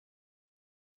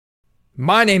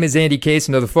My name is Andy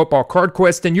Cason of the Football Card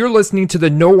Quest, and you're listening to the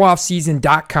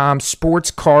NoOffSeason.com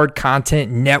Sports Card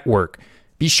Content Network.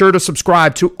 Be sure to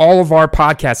subscribe to all of our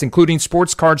podcasts, including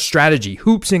Sports Card Strategy,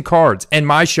 Hoops and Cards, and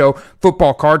my show,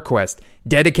 Football Card Quest,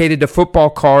 dedicated to football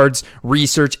cards,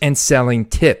 research, and selling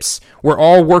tips. We're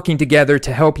all working together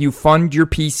to help you fund your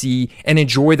PC and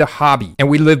enjoy the hobby, and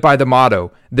we live by the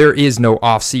motto, there is no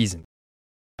off-season.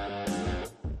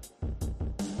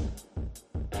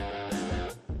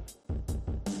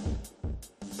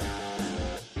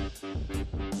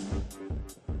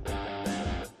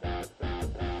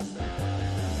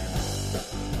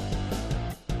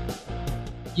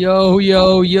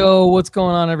 Yo, what's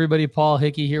going on, everybody? Paul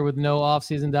Hickey here with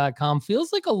NoOffSeason.com.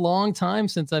 Feels like a long time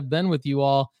since I've been with you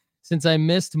all, since I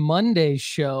missed Monday's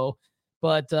show,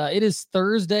 but it is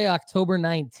Thursday, October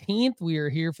 19th. We are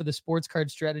here for the Sports Card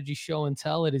Strategy Show and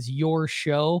Tell. It is your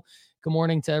show. Good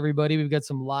morning to everybody. We've got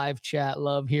some live chat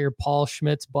love here. Paul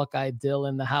Schmitz, Buckeye Dill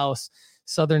in the house,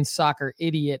 Southern Soccer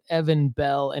Idiot, Evan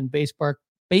Bell, and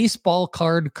Baseball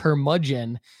Card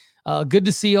Curmudgeon. Good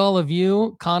to see all of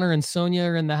you. Connor and Sonia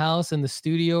are in the house in the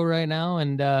studio right now.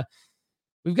 And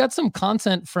we've got some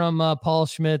content from Paul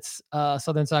Schmitz,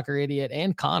 Southern Soccer Idiot,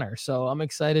 and Connor. So I'm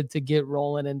excited to get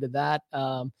rolling into that.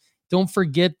 Don't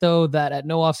forget, though, that at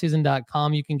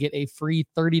nooffseason.com, you can get a free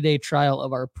 30-day trial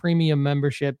of our premium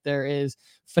membership. There is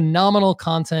phenomenal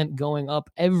content going up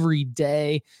every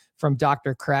day from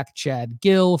Dr. Crack Chad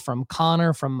Gill, from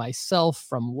Connor, from myself,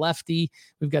 from Lefty.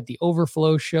 We've got the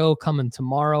Overflow show coming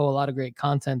tomorrow. A lot of great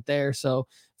content there. So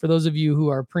for those of you who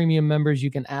are premium members, you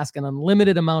can ask an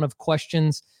unlimited amount of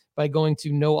questions by going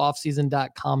to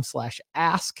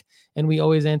nooffseason.com/ask. And we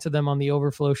always answer them on the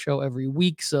Overflow show every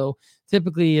week. So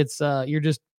typically it's you're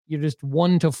just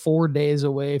 1 to 4 days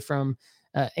away from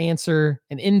an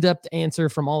in-depth answer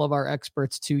from all of our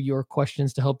experts to your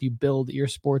questions to help you build your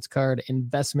sports card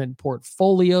investment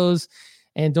portfolios.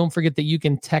 And don't forget that you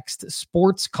can text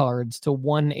sports cards to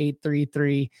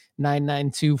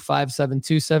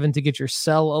 1-833-992-5727 to get your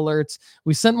sell alerts.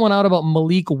 We sent one out about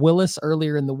Malik Willis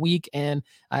earlier in the week, and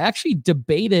I actually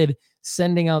debated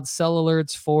sending out sell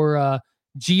alerts for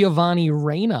Giovanni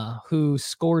Reyna, who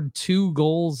scored 2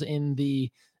 goals in the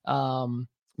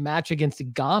match against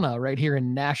Ghana right here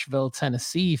in Nashville,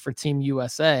 Tennessee for Team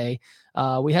USA.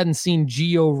 We hadn't seen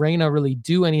Gio Reyna really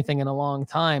do anything in a long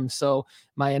time. So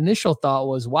my initial thought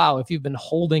was, wow, if you've been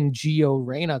holding Gio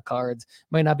Reyna cards,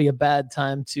 might not be a bad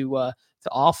time to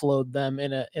offload them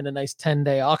in a nice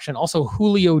 10-day auction. Also,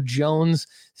 Julio Jones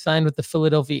signed with the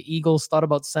Philadelphia Eagles. Thought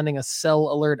about sending a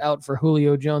sell alert out for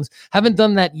Julio Jones. Haven't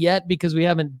done that yet because we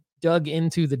haven't dug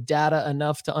into the data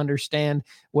enough to understand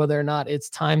whether or not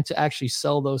it's time to actually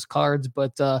sell those cards.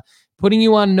 But putting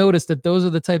you on notice that those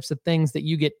are the types of things that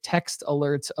you get text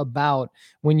alerts about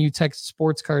when you text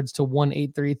sports cards to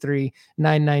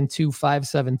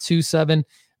 1-833-992-5727.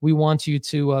 We want you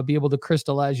to be able to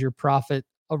crystallize your profit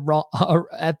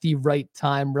at the right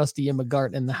time. Rusty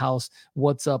Immigart in the house.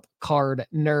 What's up, card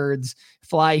nerds?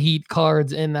 Fly Heat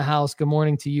Cards in the house. Good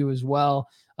morning to you as well.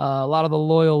 A lot of the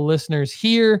loyal listeners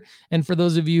here. And for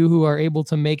those of you who are able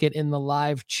to make it in the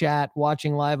live chat,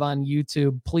 watching live on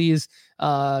YouTube, please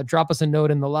drop us a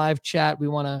note in the live chat. We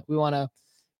want to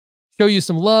show you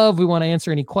some love. We want to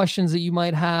answer any questions that you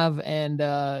might have and,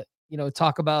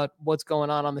 talk about what's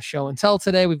going on the show and tell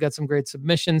today. We've got some great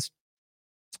submissions.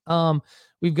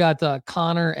 We've got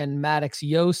Connor and Maddox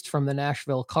Yost from the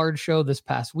Nashville Card Show this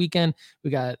past weekend. We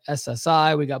got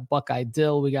SSI, we got Buckeye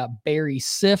Dill, we got Barry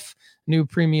Siff, new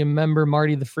premium member,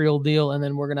 Marty the Friel Deal, and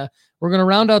then we're gonna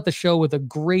round out the show with a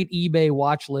great eBay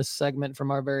watch list segment from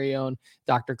our very own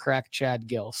Dr. Crack Chad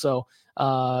Gill. So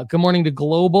good morning to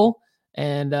Global.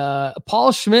 And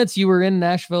Paul Schmitz, you were in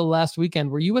Nashville last weekend.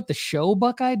 Were you at the show,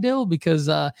 Buckeye Dill? Because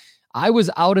I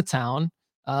was out of town.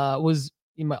 Was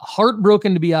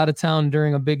heartbroken to be out of town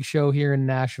during a big show here in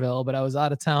Nashville, but I was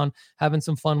out of town having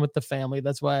some fun with the family.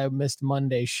 That's why I missed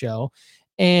Monday's show.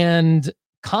 And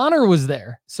Connor was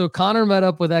there. So Connor met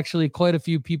up with actually quite a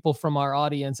few people from our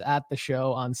audience at the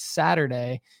show on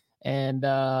Saturday. And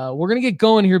we're going to get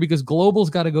going here because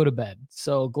Global's got to go to bed.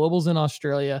 So Global's in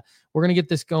Australia. We're going to get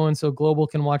this going so Global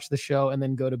can watch the show and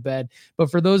then go to bed.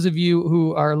 But for those of you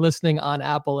who are listening on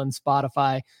Apple and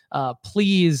Spotify,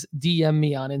 please DM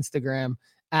me on Instagram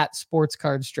at Sports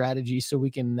Card Strategy so we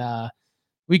can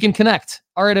connect.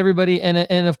 All right, everybody.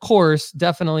 And of course,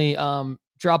 definitely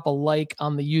drop a like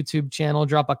on the YouTube channel,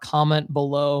 drop a comment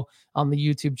below on the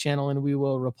YouTube channel, and we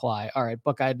will reply. All right,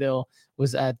 Buckeye Dill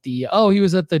was at the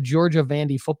Georgia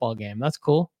Vandy football game. That's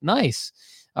cool. Nice.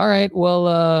 All right,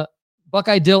 well,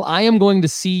 Buckeye Dill, I am going to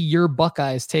see your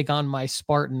Buckeyes take on my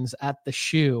Spartans at the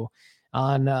shoe.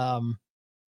 on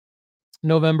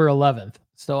November 11th.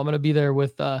 So I'm going to be there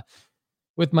with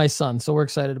my son. So we're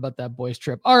excited about that boys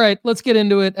trip. All right, let's get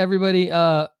into it, everybody.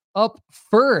 Up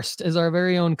first is our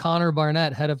very own Connor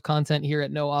Barnett, head of content here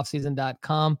at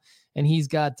nooffseason.com. And he's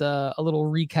got a little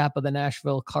recap of the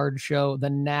Nashville card show, the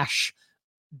Nash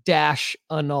Dash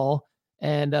Annul.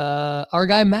 And our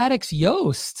guy Maddox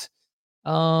Yost.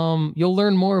 You'll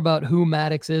learn more about who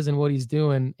Maddox is and what he's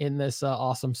doing in this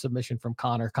awesome submission from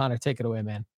Connor. Connor, take it away,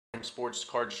 man. Sports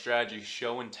Card Strategy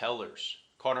Show and Tellers.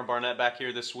 Connor Barnett back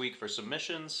here this week for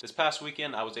submissions. This past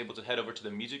weekend, I was able to head over to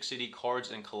the Music City Cards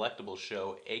and Collectibles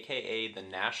Show, aka The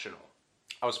National.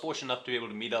 I was fortunate enough to be able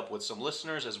to meet up with some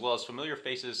listeners as well as familiar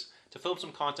faces to film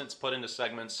some content to put into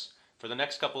segments for the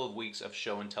next couple of weeks of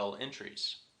show and tell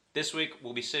entries. This week,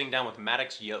 we'll be sitting down with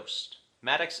Maddox Yost.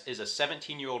 Maddox is a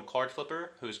 17-year-old card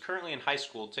flipper who is currently in high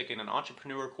school taking an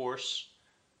entrepreneur course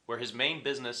where his main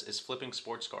business is flipping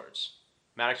sports cards.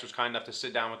 Maddox was kind enough to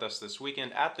sit down with us this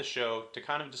weekend at the show to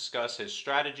kind of discuss his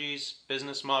strategies,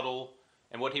 business model,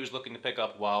 and what he was looking to pick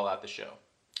up while at the show.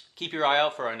 Keep your eye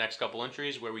out for our next couple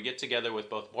entries where we get together with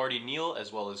both Barty Neal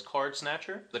as well as Card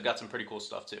Snatcher. They've got some pretty cool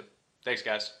stuff too. Thanks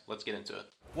guys, let's get into it.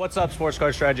 What's up, Sports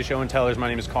Card Strategy Show and Tellers? My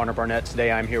name is Connor Barnett.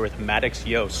 Today I'm here with Maddox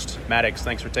Yost. Maddox,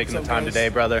 thanks for taking the time today,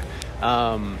 brother.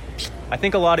 I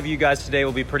think a lot of you guys today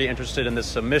will be pretty interested in this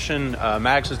submission.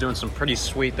 Maddox is doing some pretty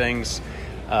sweet things,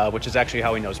 which is actually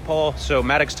how he knows Paul. So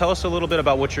Maddox, tell us a little bit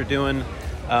about what you're doing,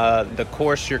 the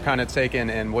course you're kind of taking,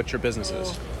 and what your business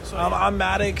is. So I'm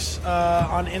Maddox.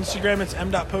 On Instagram, it's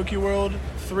m.pokeworld.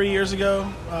 3 years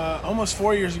ago, almost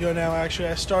 4 years ago now, actually,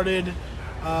 I started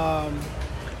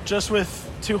just with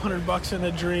 $200 in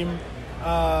a dream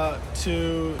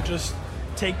to just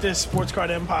take this sports card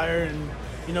empire and,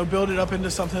 you know, build it up into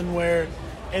something where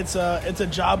it's a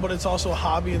job, but it's also a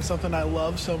hobby and something I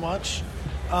love so much.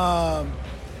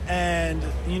 And,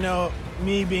 you know,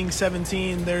 me being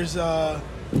 17, there's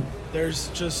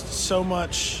just so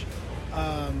much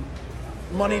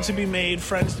money to be made,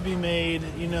 friends to be made,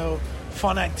 you know,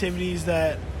 fun activities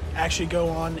that actually go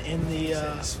on in the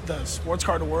sports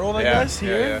card world, I guess,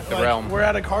 here. The realm. We're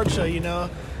at a card show, you know.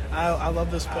 I love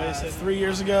this place. 3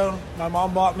 years ago, my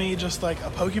mom bought me just like a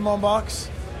Pokemon box,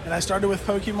 and I started with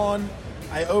Pokemon.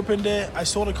 I opened it. I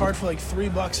sold a card for like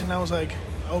 $3, and I was like,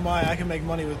 oh my, I can make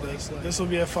money with this. Like, this will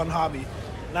be a fun hobby.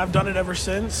 And I've done it ever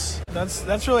since.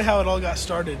 That's really how it all got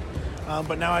started.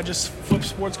 But now I just flip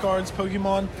sports cards,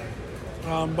 Pokemon.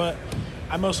 But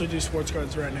I mostly do sports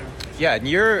cards right now. Yeah, and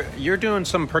you're doing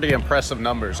some pretty impressive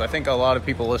numbers. I think a lot of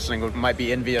people listening might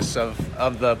be envious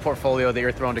of the portfolio that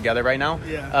you're throwing together right now.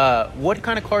 Yeah. What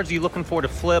kind of cards are you looking for to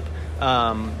flip?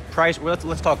 Price.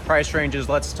 Let's talk price ranges.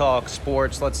 Let's talk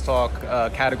sports. Let's talk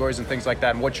categories and things like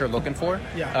that, and what you're looking for.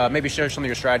 Yeah. Maybe share some of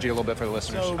your strategy a little bit for the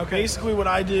listeners. So basically what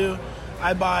I do,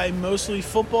 I buy mostly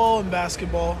football and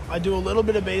basketball. I do a little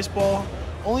bit of baseball.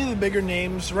 Only the bigger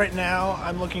names. Right now,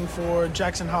 I'm looking for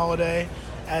Jackson Holiday,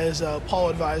 as Paul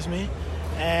advised me.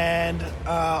 And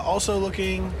also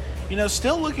looking, you know,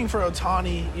 still looking for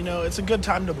Ohtani. You know, it's a good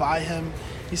time to buy him.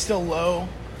 He's still low.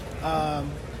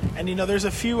 And, you know, there's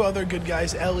a few other good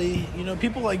guys, Ellie, you know,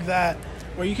 people like that,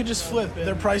 where you could just flip.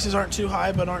 Their prices aren't too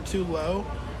high but aren't too low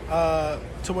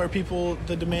to where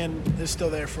the demand is still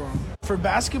there for them. For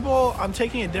basketball, I'm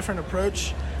taking a different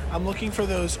approach. I'm looking for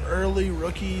those early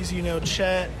rookies, you know,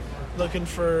 Chet, looking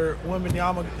for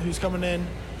Wembanyama, who's coming in.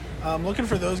 Looking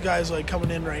for those guys like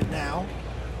coming in right now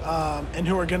and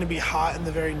who are going to be hot in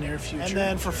the very near future. And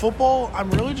then for football, I'm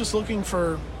really just looking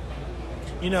for,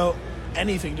 you know,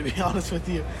 anything, to be honest with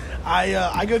you.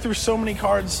 I go through so many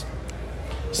cards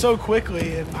so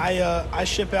quickly, and I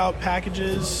ship out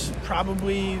packages,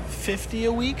 probably 50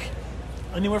 a week,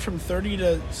 anywhere from 30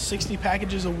 to 60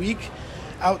 packages a week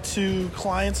out to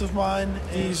clients of mine.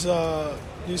 These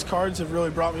cards have really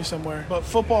brought me somewhere, but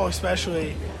football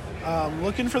especially.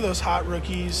 Looking for those hot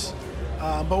rookies,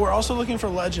 but we're also looking for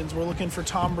legends. We're looking for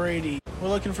Tom Brady. We're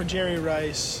looking for Jerry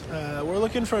Rice. We're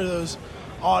looking for those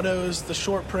autos, the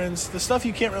short prints, the stuff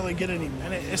you can't really get anymore.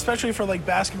 And especially for like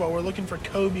basketball, we're looking for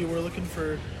Kobe. We're looking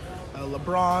for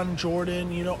LeBron,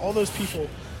 Jordan, you know, all those people,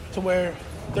 to where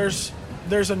there's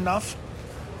enough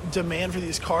demand for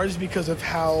these cards because of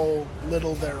how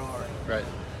little there are. Right.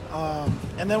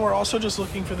 And then we're also just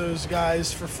looking for those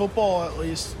guys, for football at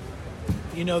least,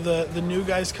 you know, the new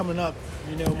guys coming up,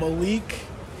 you know, Malik.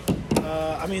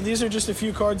 I mean, these are just a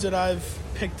few cards that I've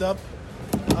picked up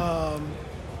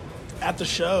at the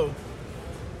show.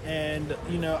 And,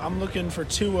 you know, I'm looking for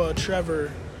Tua,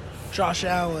 Trevor, Josh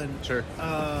Allen. Sure.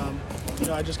 You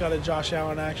know, I just got a Josh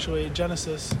Allen, actually,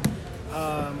 Genesis.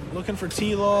 Looking for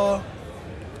T-Law.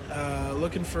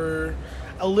 Looking for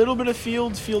a little bit of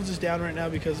Fields. Fields is down right now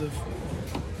because of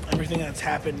everything that's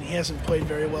happened. He hasn't played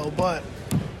very well, but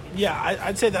yeah,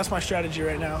 I'd say that's my strategy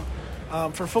right now.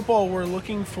 For football, we're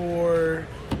looking for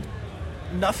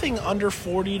nothing under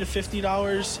 $40 to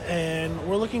 $50, and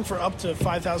we're looking for up to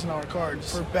 $5,000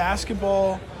 cards. For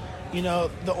basketball,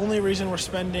 the only reason we're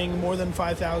spending more than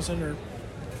 $5,000 or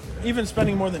even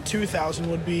spending more than $2,000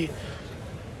 would be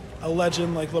a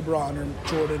legend like LeBron or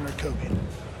Jordan or Kobe.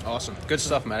 Awesome. Good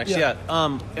stuff, Maddox. Yeah.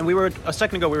 And we were, a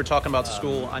second ago, we were talking about the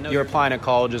school. I know you're applying at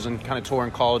colleges and kind of touring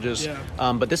colleges.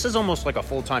 Yeah. But this is almost like a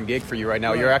full-time gig for you right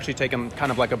now. Right. You're actually taking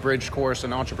kind of like a bridge course,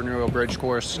 an entrepreneurial bridge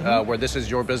course, where this is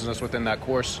your business within that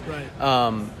course.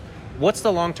 Right. What's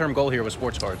the long-term goal here with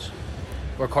sports cards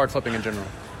or card flipping in general?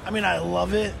 I mean, I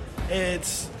love it.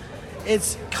 It's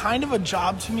kind of a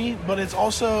job to me, but it's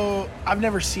also, I've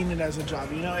never seen it as a job.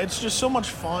 It's just so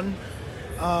much fun.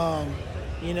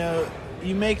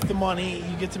 You make the money,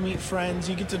 you get to meet friends,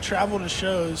 you get to travel to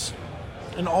shows,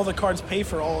 and all the cards pay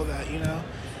for all of that,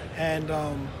 And,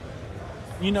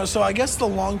 so I guess the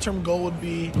long-term goal would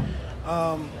be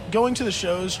going to the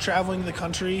shows, traveling the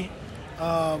country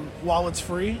while it's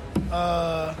free.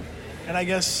 And I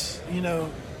guess,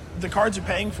 the cards are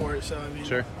paying for it, so,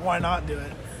 Sure. Why not do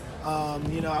it?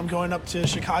 I'm going up to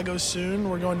Chicago soon.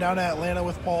 We're going down to Atlanta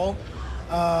with Paul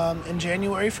in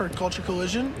January for Culture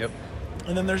Collision. Yep.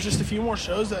 And then there's just a few more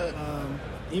shows that,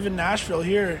 even Nashville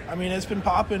here, it's been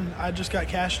popping. I just got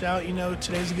cashed out.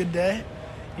 Today's a good day.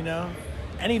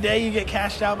 Any day you get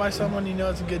cashed out by someone,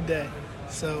 it's a good day.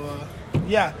 So,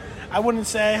 I wouldn't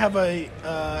say I have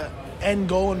a end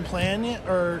goal and plan yet,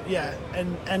 or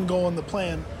end goal in the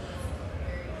plan.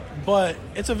 But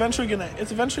it's eventually gonna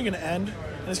end,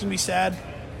 and it's gonna be sad,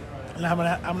 and I'm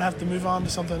gonna have to move on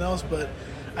to something else. But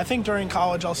I think during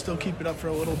college I'll still keep it up for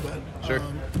a little bit. Sure.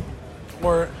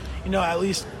 Or, at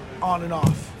least on and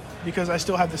off, because I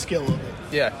still have the skill of it.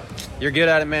 Yeah, you're good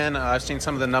at it, man. I've seen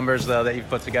some of the numbers that you've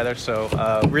put together, so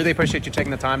really appreciate you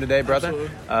taking the time today, brother.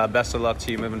 Absolutely. Best of luck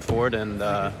to you moving forward, and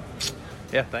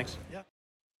thanks. Yeah.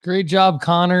 Great job,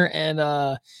 Connor. And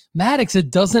Maddox,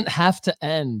 it doesn't have to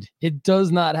end. It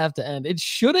does not have to end. It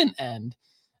shouldn't end.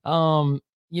 The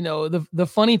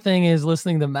funny thing is,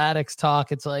 listening to Maddox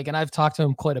talk, it's like, and I've talked to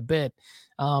him quite a bit,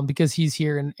 because he's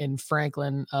here in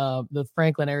Franklin, the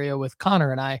Franklin area with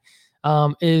Connor and I,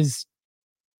 I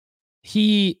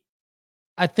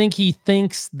think he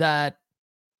thinks that,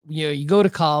 you go to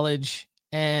college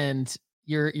and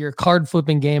your card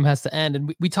flipping game has to end.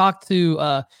 And we talked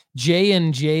to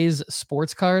J&J's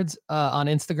Sports Cards on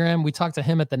Instagram. We talked to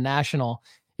him at the National.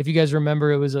 If you guys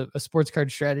remember, it was a sports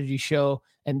card strategy show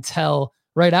and tell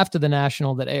right after the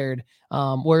National that aired,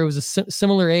 where it was a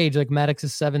similar age, like Maddox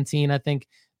is 17. I think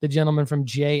the gentleman from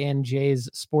J&J's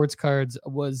Sports Cards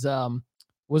was around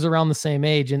the same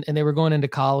age, and they were going into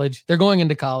college. They're going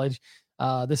into college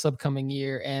this upcoming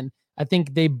year. And I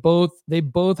think they both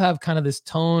have kind of this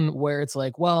tone where it's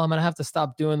like, well, I'm going to have to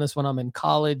stop doing this when I'm in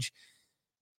college.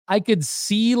 I could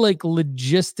see like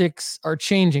logistics are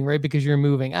changing, right? Because you're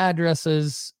moving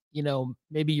addresses,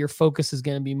 maybe your focus is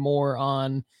going to be more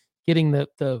on getting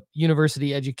the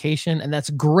university education. And that's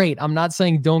great. I'm not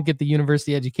saying don't get the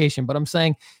university education, but I'm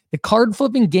saying the card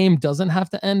flipping game doesn't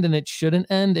have to end, and it shouldn't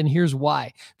end. And here's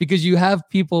why: because you have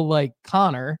people like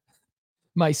Connor,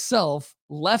 myself,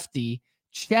 Lefty,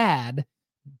 Chad,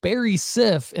 Barry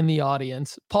Siff in the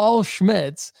audience, Paul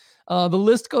Schmitz. The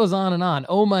list goes on and on.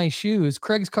 Oh My Shoes,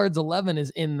 Craig's Cards 11 is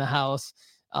in the house.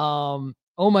 Oh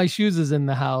My Shoes is in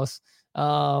the house.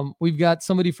 We've got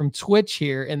somebody from Twitch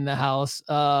here in the house.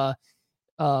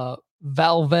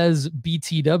 Valvez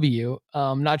BTW.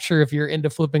 Not sure if you're into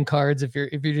flipping cards, if you're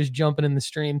just jumping in the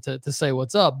stream to say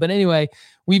what's up. But anyway,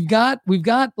 we've got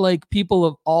like people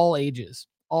of all ages.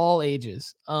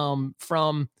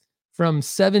 From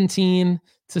 17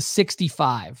 to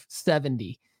 65,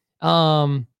 70.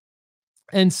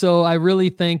 And so I really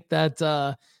think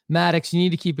that, Maddox, you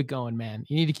need to keep it going, man.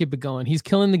 You need to keep it going. He's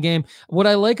killing the game. What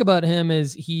I like about him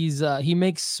is he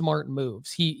makes smart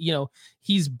moves.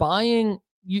 He's buying.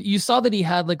 You saw that he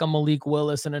had like a Malik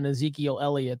Willis and an Ezekiel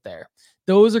Elliott there.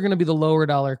 Those are going to be the lower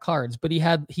dollar cards, but he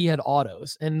had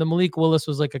autos, and the Malik Willis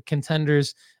was like a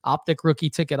Contenders optic rookie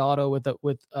ticket auto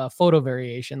with a photo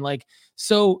variation. Like,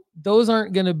 so those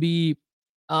aren't going to be,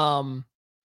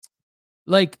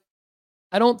 like,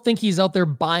 I don't think he's out there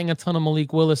buying a ton of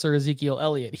Malik Willis or Ezekiel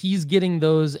Elliott. He's getting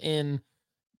those in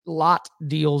lot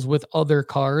deals with other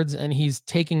cards, and he's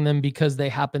taking them because they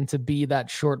happen to be that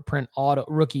short print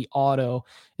rookie auto.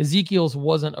 Ezekiel's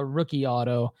wasn't a rookie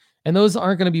auto, and those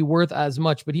aren't going to be worth as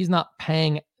much, but he's not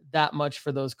paying that much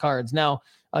for those cards. Now,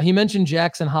 he mentioned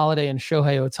Jackson Holiday and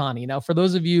Shohei Ohtani. Now, for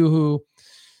those of you who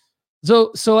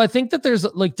So I think that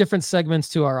there's like different segments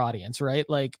to our audience, right?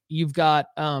 Like you've got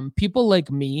people like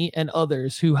me and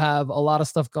others who have a lot of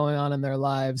stuff going on in their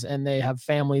lives and they have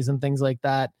families and things like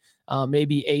that.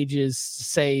 Maybe ages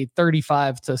say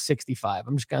 35 to 65.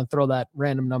 I'm just going to throw that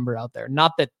random number out there.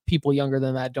 Not that people younger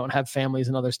than that don't have families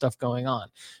and other stuff going on.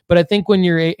 But I think when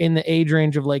you're in the age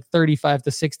range of like 35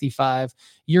 to 65,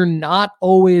 you're not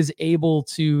always able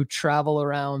to travel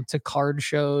around to card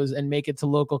shows and make it to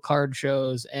local card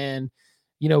shows and,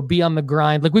 you know, be on the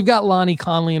grind. Like we've got Lonnie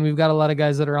Conley and we've got a lot of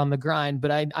guys that are on the grind,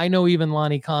 but I know even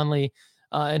Lonnie Conley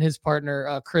and his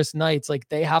partner, Chris Knights, like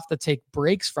they have to take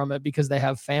breaks from it because they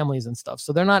have families and stuff.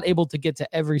 So they're not able to get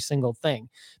to every single thing.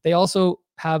 They also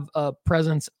have a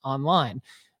presence online.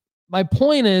 My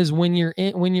point is when you're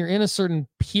in a certain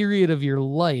period of your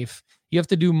life, you have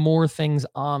to do more things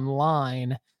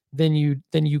online than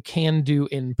you can do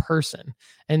in person.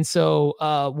 And so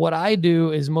what I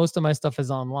do is most of my stuff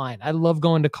is online. I love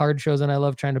going to card shows and I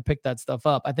love trying to pick that stuff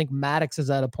up. I think Maddox is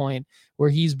at a point where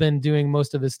he's been doing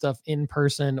most of his stuff in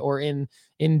person or in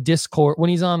Discord. When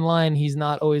he's online, he's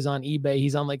not always on eBay.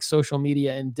 He's on like social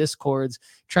media and Discords,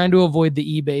 trying to avoid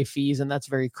the eBay fees, and that's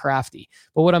very crafty.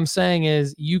 But what I'm saying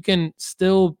is you can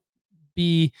still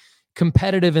be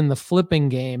competitive in the flipping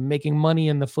game, making money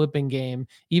in the flipping game,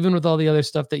 even with all the other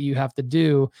stuff that you have to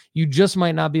do. You just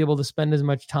might not be able to spend as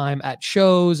much time at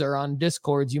shows or on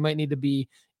Discords. You might need to be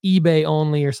eBay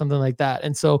only or something like that.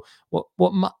 And so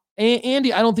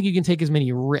Andy, I don't think you can take as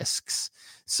many risks.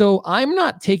 So I'm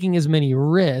not taking as many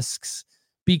risks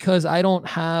because I don't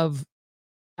have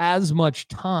as much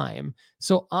time.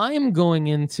 So I'm going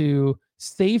into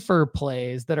safer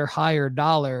plays that are higher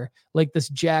dollar, like this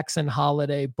Jackson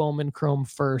Holiday Bowman Chrome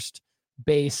First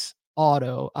base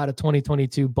auto out of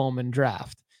 2022 Bowman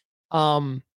draft.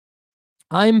 I'm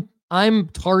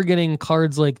targeting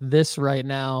cards like this right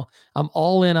now. I'm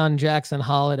all in on Jackson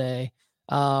Holiday.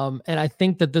 And I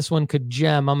think that this one could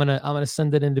gem. I'm gonna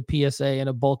send it into PSA in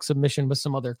a bulk submission with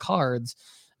some other cards.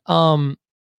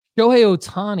 Shohei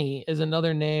Ohtani is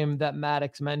another name that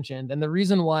Maddox mentioned. And the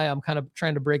reason why I'm kind of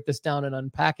trying to break this down and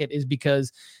unpack it is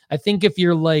because I think if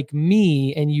you're like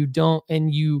me and you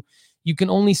can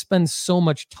only spend so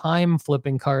much time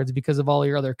flipping cards because of all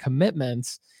your other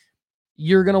commitments,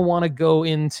 you're going to want to go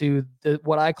into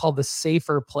what I call the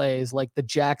safer plays, like the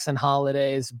Jackson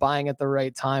Holidays, buying at the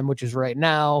right time, which is right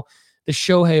now. The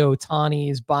Shohei Ohtani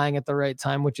is buying at the right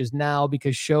time, which is now,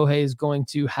 because Shohei is going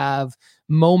to have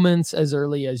moments as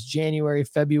early as January,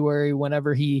 February,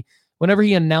 whenever he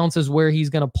announces where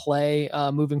he's going to play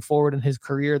moving forward in his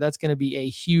career. That's going to be a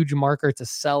huge marker to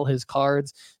sell his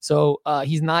cards. So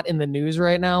he's not in the news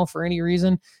right now for any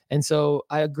reason. And so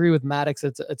I agree with Maddox.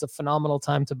 It's a phenomenal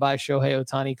time to buy Shohei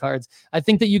Ohtani cards. I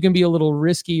think that you can be a little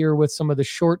riskier with some of the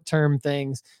short-term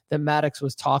things that Maddox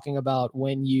was talking about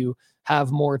when you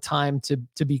have more time to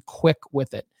be quick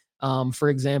with it. For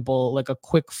example, like a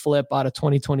quick flip out of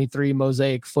 2023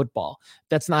 Mosaic Football.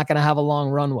 That's not going to have a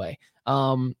long runway.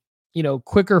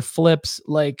 Quicker flips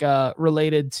like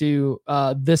related to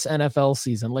this NFL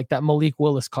season, like that Malik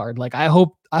Willis card. Like I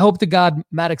hope to God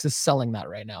Maddox is selling that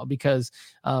right now, because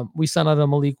we sent out a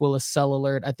Malik Willis sell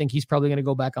alert. I think he's probably going to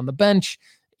go back on the bench,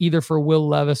 either for Will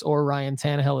Levis or Ryan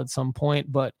Tannehill at some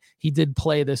point, but he did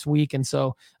play this week. And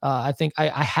so I think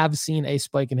I have seen a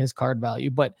spike in his card value.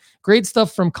 But great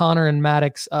stuff from Connor and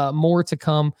Maddox. More to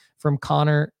come from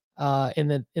Connor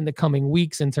in the coming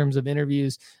weeks in terms of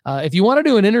interviews. If you want to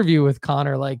do an interview with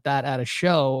Connor like that at a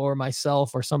show, or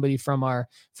myself or somebody from our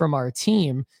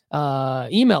team,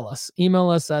 email us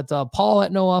at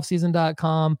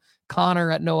paul@nooffseason.com,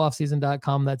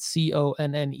 Connor@nooffseason.com. That's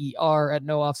CONNER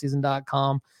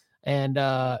 @nooffseason.com.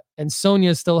 And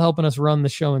Sonia is still helping us run the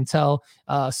show and tell.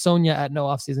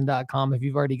 Sonia@nooffseason.com. If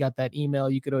you've already got that email,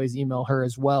 you could always email her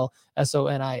as well.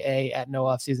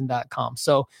 SONIA@nooffseason.com.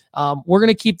 So we're going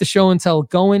to keep the show and tell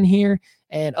going here.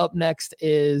 And up next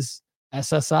is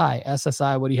SSI.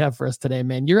 SSI, what do you have for us today,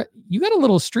 man? You got a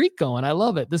little streak going. I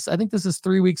love it. I think this is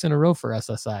 3 weeks in a row for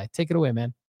SSI. Take it away,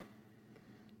 man.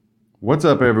 What's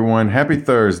up, everyone? Happy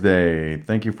Thursday.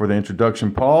 Thank you for the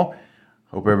introduction, Paul.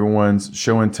 Hope everyone's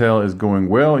show and tell is going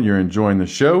well. You're enjoying the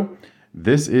show.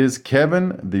 This is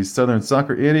Kevin, the Southern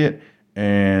Soccer Idiot,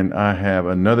 and I have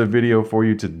another video for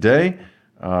you today.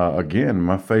 Again,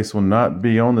 my face will not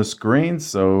be on the screen,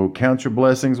 so count your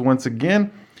blessings once again.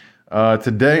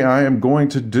 Today, I am going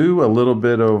to do a little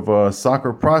bit of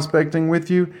soccer prospecting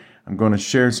with you. I'm going to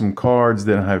share some cards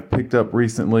that I've picked up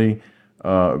recently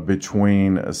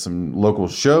between some local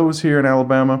shows here in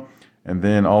Alabama, and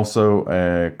then also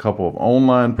a couple of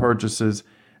online purchases,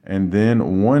 and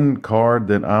then one card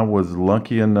that I was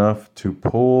lucky enough to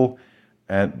pull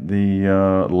at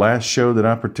the last show that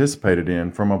I participated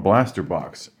in from a blaster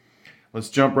box. Let's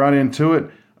jump right into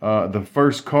it. The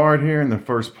first card here and the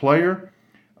first player.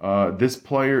 This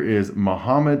player is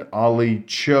Muhammad Ali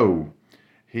Cho.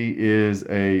 He is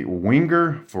a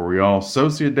winger for Real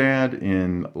Sociedad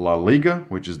in La Liga,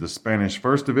 which is the Spanish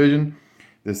First Division.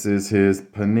 This is his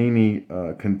Panini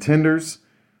Contenders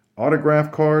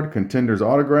autograph card, Contenders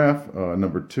autograph,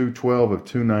 number 212 of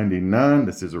 299.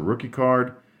 This is a rookie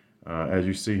card, as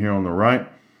you see here on the right.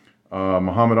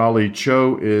 Muhammad Ali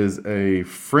Cho is a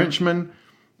Frenchman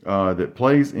that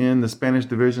plays in the Spanish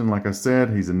division. Like I said,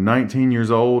 he's 19 years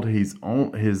old. His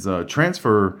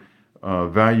transfer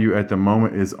value at the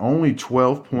moment is only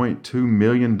 $12.2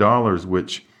 million,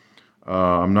 which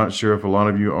I'm not sure if a lot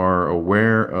of you are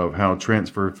aware of how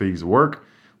transfer fees work.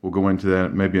 We'll go into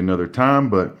that maybe another time,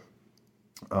 but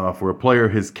for a player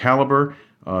his caliber,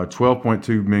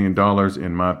 $12.2 million,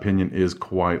 in my opinion, is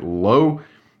quite low.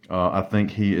 I think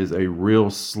he is a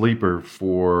real sleeper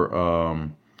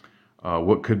for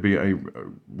what could be a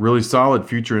really solid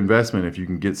future investment if you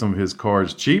can get some of his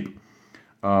cards cheap.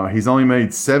 He's only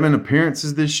made 7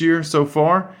 appearances this year so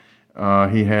far.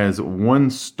 He has 1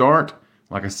 start.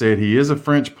 Like I said, he is a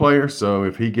French player, so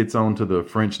if he gets onto the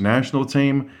French national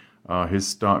team, his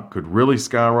stock could really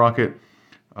skyrocket.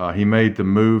 He made the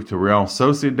move to Real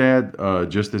Sociedad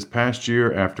just this past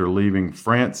year after leaving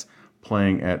France,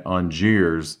 playing at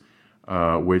Angers,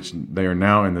 which they are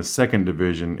now in the second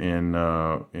division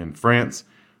in France.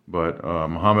 But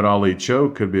Muhammad Ali Cho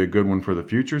could be a good one for the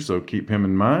future, so keep him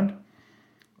in mind.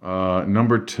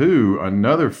 Number 2,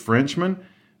 another Frenchman.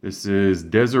 This is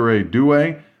Desiree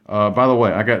Doué. By the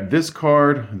way, I got this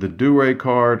card, the Doué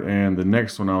card, and the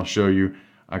next one I'll show you.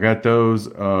 I got those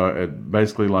at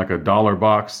basically like a $1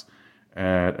 box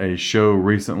at a show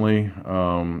recently.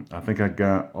 I think I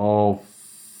got all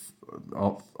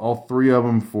 3 of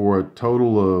them for a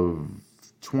total of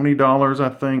 $20, I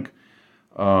think.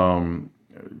 A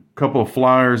couple of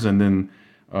flyers, and then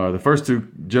the first 2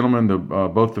 gentlemen,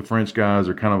 both the French guys,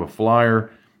 are kind of a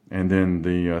flyer, and then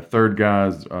the third guy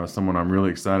is someone I'm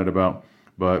really excited about.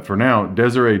 But for now,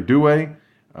 Desiree Doué,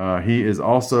 he is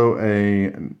also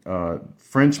a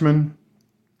Frenchman,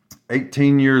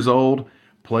 18 years old,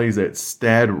 plays at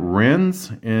Stade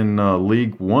Rennes in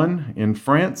Ligue 1 in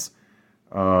France.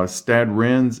 Stade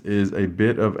Rennes is a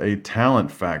bit of a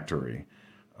talent factory.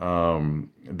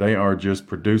 They are just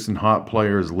producing hot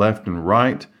players left and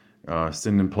right,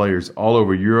 sending players all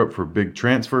over Europe for big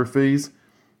transfer fees.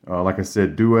 Like I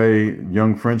said, Doué,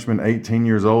 young Frenchman, 18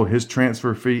 years old. His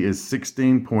transfer fee is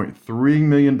 $16.3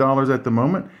 million at the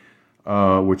moment,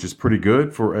 which is pretty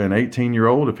good for an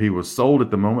 18-year-old. If he was sold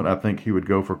at the moment, I think he would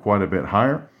go for quite a bit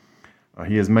higher.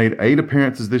 He has made 8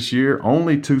 appearances this year,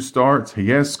 only 2 starts. He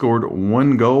has scored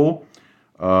 1 goal,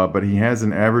 but he has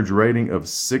an average rating of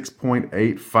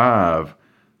 6.85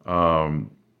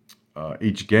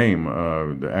 each game.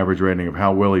 The average rating of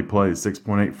how well he plays,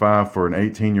 6.85 for an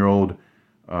 18-year-old,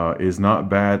 is not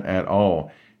bad at all.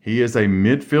 He is a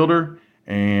midfielder,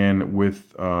 and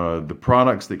with the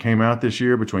products that came out this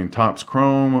year between Topps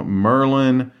Chrome,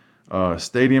 Merlin,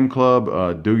 Stadium Club,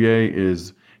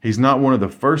 Doué he's not one of the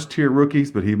first-tier rookies,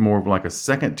 but he's more of like a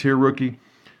second-tier rookie.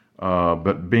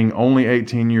 But being only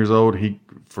 18 years old,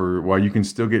 while you can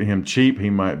still get him cheap, he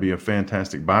might be a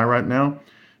fantastic buy right now.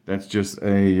 That's just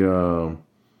a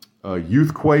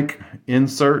Youthquake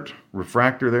insert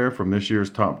refractor there from this year's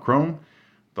Top Chrome.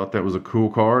 Thought that was a cool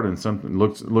card, and something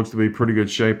looks to be pretty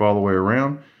good shape all the way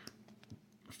around.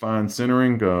 Fine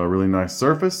centering, really nice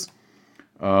surface.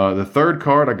 The third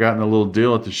card I got in a little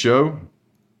deal at the show,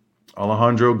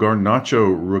 Alejandro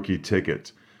Garnacho rookie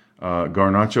ticket.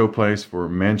 Garnacho plays for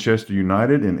Manchester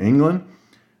United in England.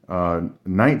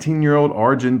 19-year-old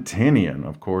Argentinian.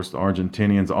 Of course, the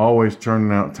Argentinians always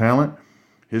churning out talent.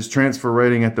 His transfer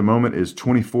rating at the moment is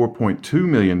 $24.2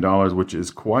 million, which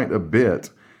is quite a bit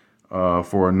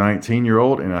for a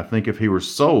 19-year-old. And I think if he were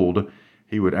sold,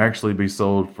 he would actually be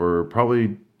sold for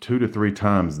probably 2 to 3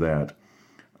 times that.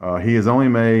 He has only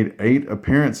made 8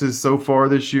 appearances so far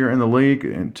this year in the league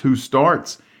and 2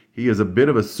 starts. He is a bit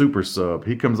of a super sub.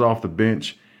 He comes off the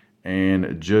bench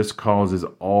and just causes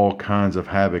all kinds of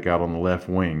havoc out on the left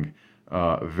wing.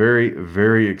 Very,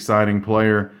 very exciting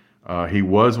player. He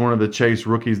was one of the Chase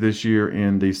rookies this year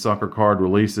in the soccer card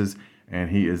releases, and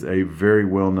he is a very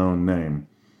well-known name.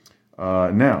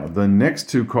 Now, the next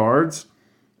 2 cards,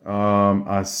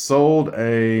 I sold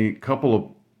a couple of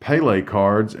Pele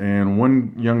cards, and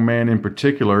one young man in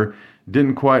particular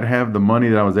didn't quite have the money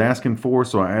that I was asking for,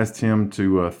 so I asked him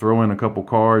to throw in a couple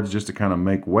cards just to kind of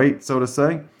make weight, so to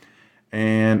say.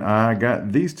 And I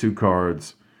got these 2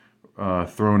 cards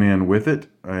thrown in with it.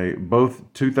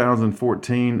 Both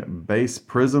 2014 base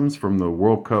prisms from the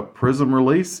World Cup Prism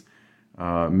release,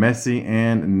 Messi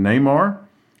and Neymar.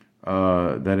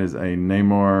 That is a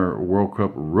Neymar World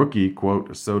Cup rookie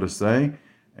quote, so to say.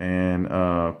 And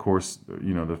of course,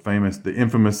 the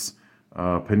infamous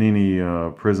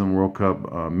Panini Prism World Cup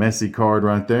Messi card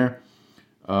right there.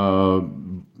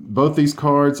 Both these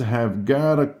cards have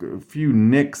got a few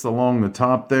nicks along the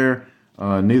top there.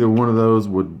 Neither one of those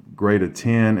would grade a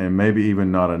 10 and maybe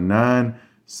even not a 9.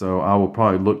 So I will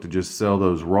probably look to just sell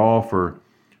those raw for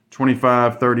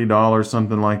 $25, $30,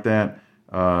 something like that,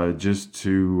 just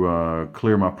to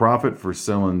clear my profit for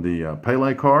selling the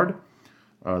Pele card.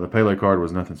 The Pele card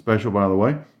was nothing special, by the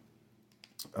way.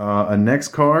 A next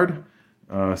card,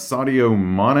 Sadio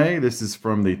Mane. This is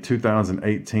from the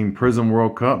 2018 Prism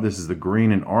World Cup. This is the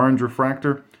green and orange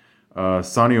refractor.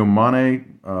 Sadio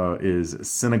Mane is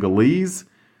Senegalese.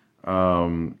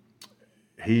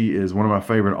 He is one of my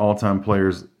favorite all-time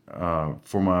players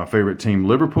for my favorite team,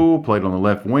 Liverpool. Played on the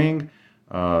left wing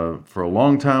for a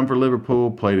long time for Liverpool.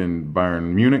 Played in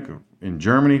Bayern Munich in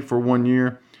Germany for 1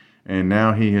 year. And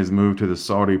now he has moved to the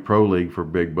Saudi Pro League for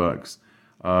big bucks.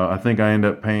 I think I end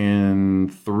up paying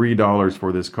 $3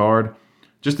 for this card.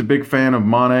 Just a big fan of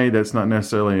Mane. That's not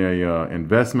necessarily a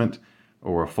investment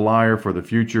or a flyer for the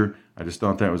future. I just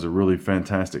thought that was a really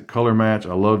fantastic color match.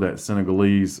 I love that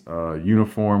Senegalese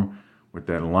uniform with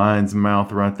that lion's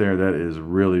mouth right there. That is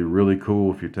really, really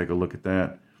cool if you take a look at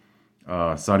that.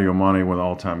 Sadio Mane, one of the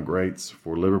all-time greats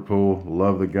for Liverpool.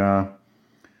 Love the guy.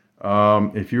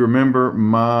 If you remember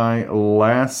my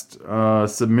last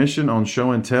submission on Show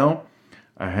and Tell,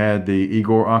 I had the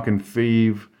Igor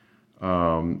Akinfeev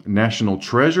National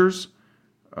Treasures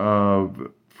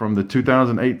from the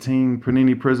 2018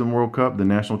 Panini Prism World Cup, the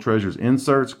National Treasures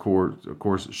inserts, of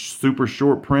course, super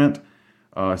short print.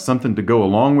 Something to go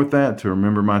along with that, to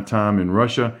remember my time in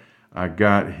Russia. I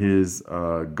got his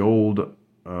gold,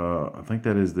 I think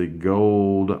that is the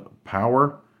gold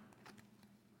power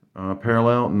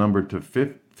parallel, numbered to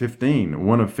 15,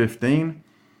 1 of 15.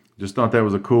 Just thought that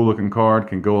was a cool looking card.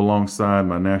 Can go alongside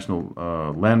my national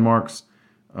landmarks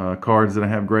cards that I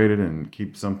have graded and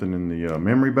keep something in the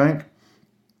memory bank.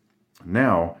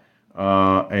 Now,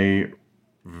 a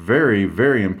very,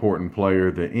 very important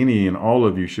player that any and all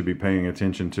of you should be paying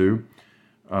attention to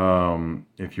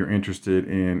if you're interested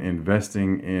in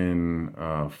investing in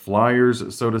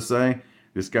flyers, so to say.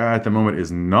 This guy at the moment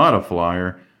is not a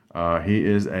flyer. He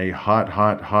is a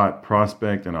hot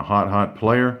prospect and a hot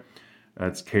player.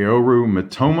 That's Kaoru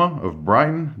Mitoma of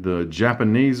Brighton, the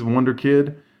Japanese wonder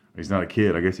kid. He's not a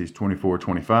kid. I guess he's 24,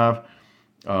 25.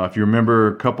 If you remember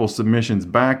a couple submissions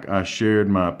back, I shared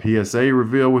my PSA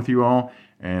reveal with you all,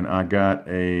 and I got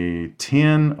a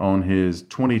 10 on his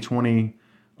 2020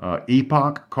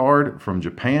 Epoch card from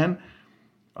Japan.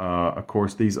 Of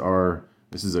course, this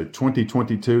is a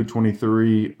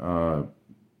 2022-23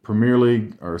 Premier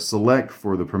League, or select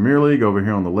for the Premier League over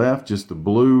here on the left, just the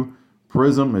blue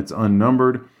prism. It's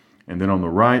unnumbered. And then on the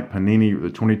right, Panini, the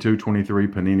 22-23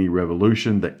 Panini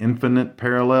Revolution, the infinite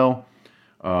parallel.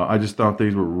 I just thought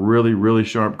these were really, really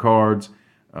sharp cards.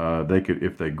 They could,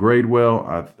 if they grade well,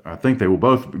 I think they will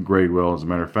both grade well, as a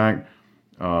matter of fact,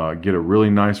 get a really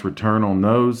nice return on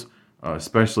those,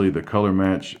 especially the color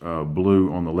match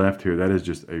blue on the left here. That is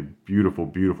just a beautiful,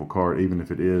 beautiful card, even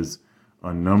if it is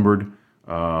unnumbered.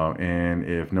 And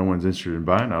if no one's interested in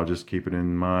buying, I'll just keep it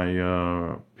in my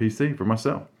PC for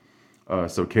myself.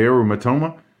 So Kaoru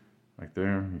Mitoma, right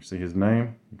there, you see his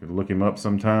name. You can look him up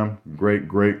sometime. Great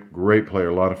player.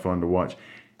 A lot of fun to watch.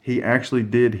 He actually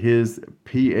did his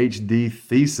PhD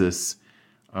thesis.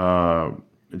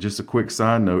 Just a quick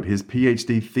side note: his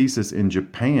PhD thesis in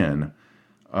Japan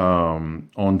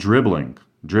on dribbling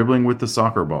with the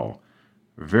soccer ball.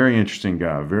 Very interesting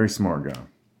guy. Very smart guy.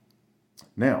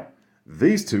 Now,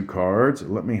 these two cards,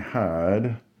 let me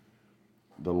hide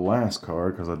the last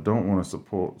card because I don't want to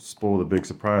spoil the big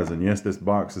surprise. And yes, this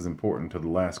box is important to the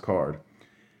last card.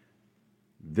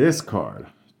 This card,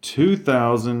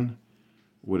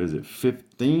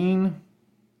 2015?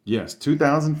 Yes,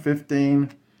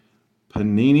 2015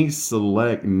 Panini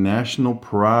Select National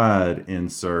Pride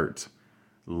insert.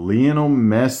 Lionel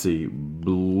Messi,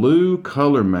 blue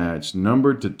color match,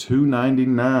 numbered to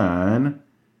 299.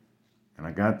 And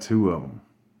I got two of them.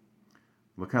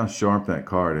 Look how sharp that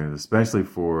card is, especially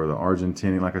for the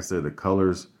Argentinian. Like I said, the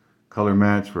color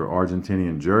match for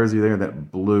Argentinian jersey there.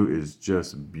 That blue is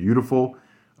just beautiful.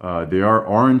 There are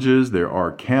oranges. There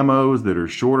are camos that are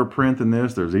shorter print than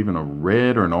this. There's even a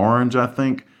red or an orange, I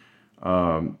think.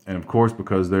 And of course,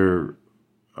 because they're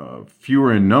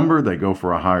fewer in number, they go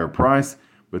for a higher price.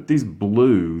 But these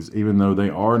blues, even though they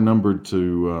are numbered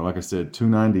to, like I said,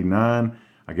 299,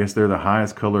 I guess they're the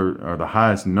highest color or the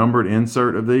highest numbered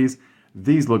insert of these.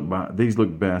 These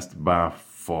look best by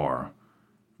far.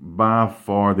 By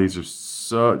far, these are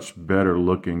such better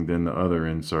looking than the other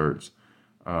inserts.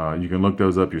 You can look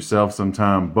those up yourself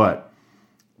sometime, but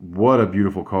what a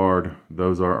beautiful card.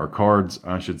 Those are our cards,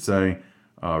 I should say.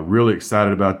 Really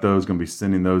excited about those. Going to be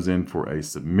sending those in for a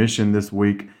submission this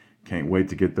week. Can't wait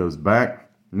to get those back.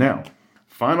 Now,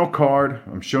 final card.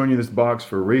 I'm showing you this box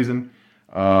for a reason.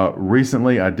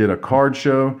 Recently, I did a card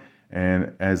show,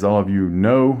 and as all of you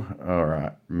know,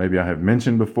 or maybe I have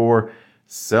mentioned before,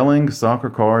 selling soccer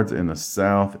cards in the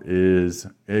South is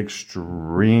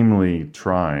extremely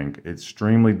trying,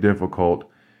 extremely difficult.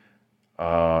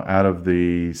 Out of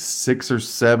the 6 or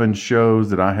 7 shows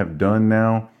that I have done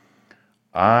now,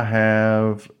 I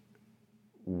have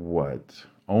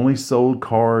only sold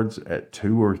cards at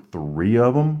 2 or 3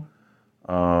 of them.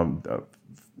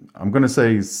 I'm going to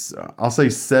say, I'll say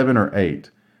 7 or 8.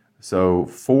 So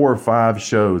 4 or 5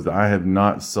 shows that I have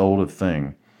not sold a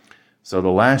thing. So the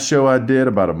last show I did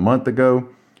about a month ago,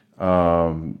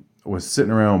 was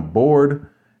sitting around bored,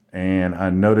 and I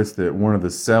noticed that one of the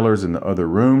sellers in the other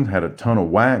room had a ton of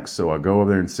wax. So I go over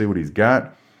there and see what he's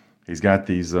got. He's got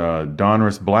these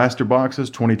Donruss blaster boxes,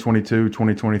 2022,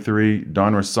 2023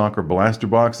 Donruss soccer blaster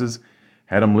boxes.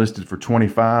 Had them listed for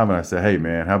 $25, and I said, hey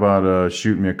man, how about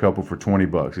shooting me a couple for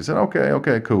 $20? He said,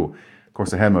 okay, cool. Of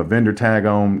course, I had my vendor tag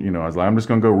on. I was like, I'm just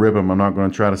going to go rip them. I'm not going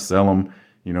to try to sell them,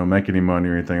 make any money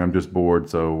or anything. I'm just bored.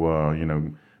 So,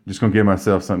 I'm just going to give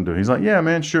myself something to do. He's like, yeah,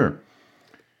 man, sure.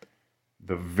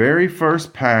 The very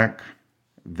first pack,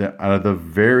 out of the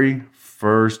very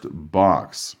first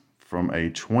box from a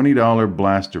 $20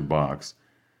 blaster box,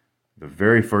 the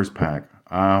very first pack,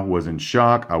 I was in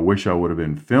shock. I wish I would have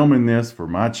been filming this for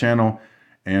my channel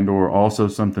and or also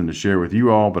something to share with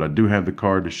you all, but I do have the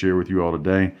card to share with you all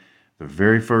today. The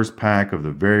very first pack of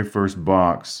the very first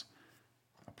box,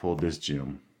 I pulled this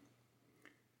gem.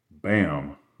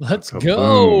 Bam. Let's Kaboom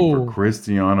go. for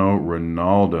Cristiano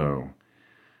Ronaldo.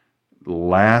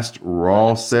 Last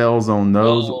raw sales on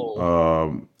those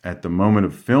at the moment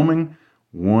of filming.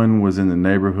 One was in the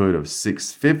neighborhood of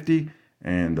 $650,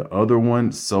 and the other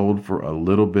one sold for a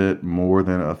little bit more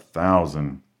than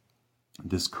 $1,000.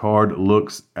 This card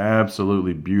looks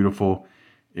absolutely beautiful.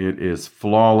 It is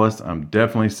flawless. I'm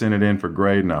definitely sending it in for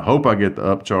grade, and I hope I get the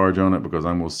upcharge on it because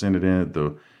I'm going to send it in at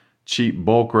the cheap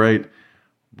bulk rate.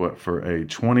 But for a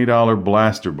 $20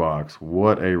 blaster box,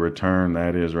 what a return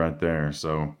that is right there.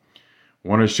 So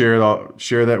want to share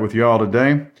that with you all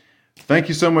today. Thank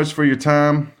you so much for your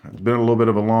time. It's been a little bit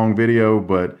of a long video,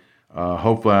 but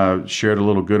hopefully I shared a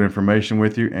little good information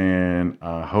with you, and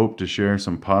I hope to share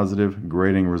some positive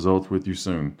grading results with you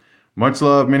soon. Much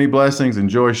love, many blessings.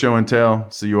 Enjoy show and tell.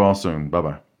 See you all soon.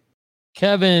 Bye-bye.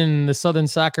 Kevin, the Southern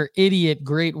Soccer Idiot,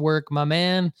 great work, my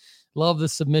man. Love the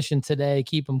submission today.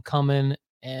 Keep them coming.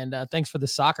 And thanks for the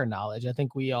soccer knowledge. I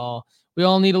think we all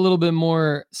need a little bit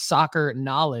more soccer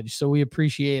knowledge. So we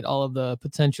appreciate all of the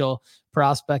potential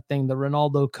prospecting. The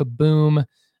Ronaldo Kaboom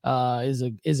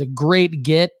is a great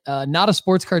get. Not a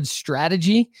sports card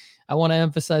strategy. I want to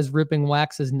emphasize ripping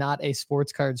wax is not a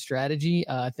sports card strategy.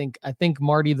 I think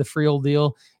Marty the Friel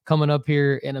deal coming up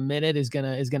here in a minute is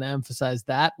gonna emphasize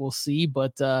that. We'll see,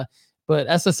 but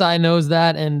SSI knows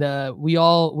that, and we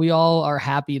all are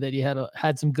happy that you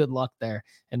had some good luck there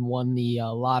and won the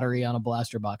lottery on a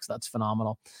blaster box. That's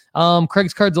phenomenal.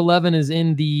 Craig's Cards 11 is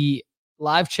in the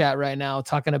live chat right now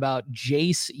talking about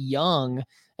Jace Young.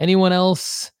 Anyone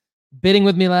else bidding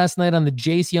with me last night on the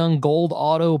Jace Young Gold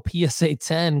Auto PSA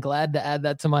 10? Glad to add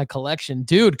that to my collection.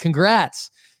 Dude,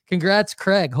 congrats,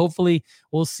 Craig. Hopefully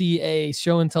we'll see a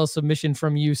show and tell submission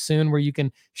from you soon where you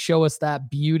can show us that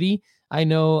beauty. I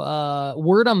know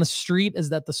word on the street is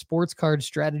that the Sports Card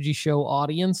Strategy Show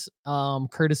audience,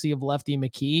 courtesy of Lefty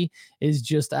McKee, is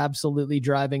just absolutely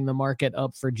driving the market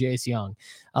up for Jace Young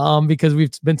because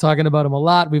we've been talking about him a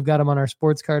lot. We've got him on our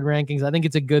sports card rankings. I think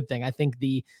it's a good thing. I think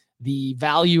the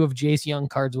value of Jace Young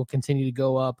cards will continue to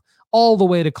go up all the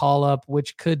way to call up,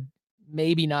 which could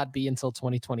maybe not be until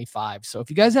 2025. So if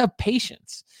you guys have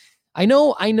patience, I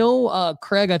know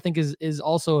Craig, I think is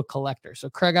also a collector. So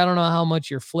Craig, I don't know how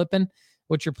much you're flipping,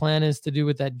 what your plan is to do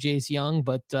with that Jace Young,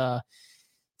 but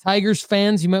Tigers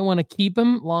fans, you might want to keep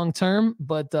him long-term,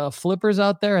 but flippers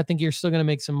out there, I think you're still going to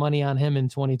make some money on him in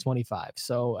 2025.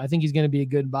 So I think he's going to be a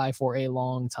good buy for a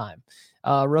long time.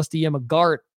 Rusty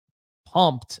Emagart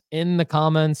pumped in the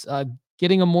comments,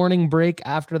 getting a morning break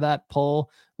after that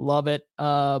pull. Love it.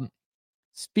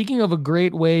 Speaking of a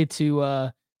great way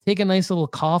to take a nice little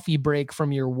coffee break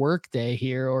from your work day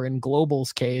here, or in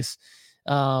Global's case,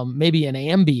 maybe an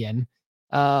Ambien.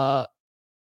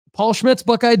 Paul Schmidt's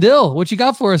Buckeye Dill, what you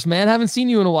got for us, man? Haven't seen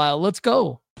you in a while. Let's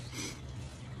go.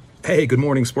 Hey, good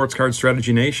morning, Sports Card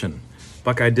Strategy Nation.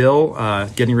 Buckeye Dill,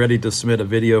 getting ready to submit a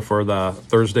video for the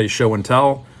Thursday show and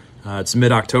tell. It's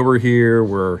mid-October here.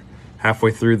 We're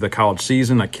halfway through the college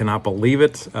season. I cannot believe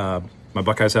it. My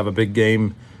Buckeyes have a big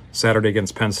game Saturday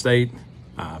against Penn State.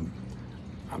 I'm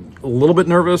a little bit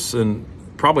nervous and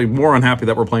probably more unhappy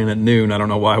that we're playing at noon. I don't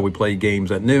know why we play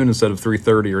games at noon instead of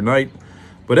 3:30 or night.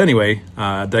 But anyway,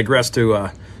 digress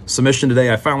to submission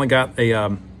today. I finally got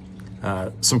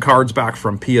some cards back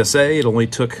from PSA. It only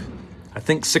took, I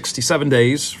think, 67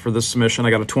 days for this submission. I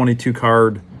got a 22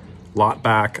 card lot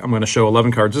back. I'm going to show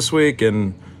 11 cards this week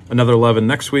and another 11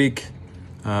 next week.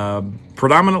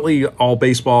 Predominantly all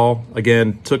baseball.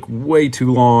 Again, took way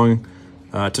too long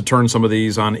to turn some of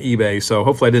these on eBay, so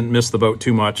hopefully I didn't miss the boat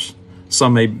too much.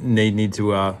 Some may need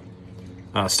to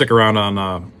stick around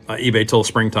on eBay till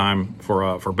springtime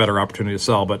for better opportunity to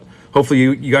sell. But hopefully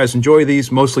you guys enjoy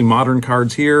these, mostly modern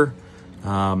cards here.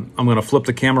 I'm going to flip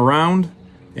the camera around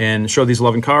and show these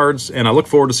 11 cards, and I look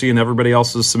forward to seeing everybody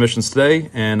else's submissions today,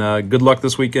 and good luck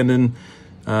this weekend in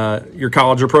your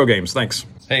college or pro games. Thanks.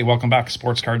 Hey, welcome back,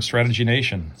 Sports Card Strategy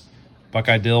Nation.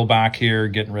 Buckeye Dill back here,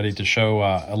 getting ready to show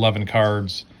 11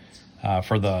 cards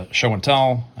for the show and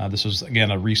tell. This was,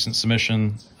 again, a recent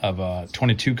submission of a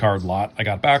 22 card lot I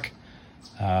got back.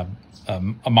 A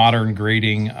modern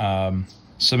grading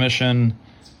submission.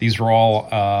 These were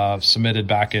all submitted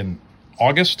back in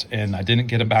August, and I didn't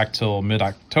get them back till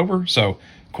mid-October, so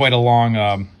quite a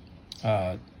long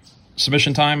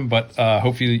submission time, but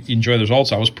hopefully you enjoy the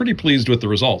results. I was pretty pleased with the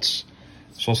results.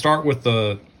 So I'll start with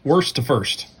the worst to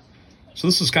first. So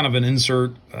this is kind of an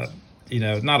insert,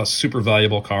 not a super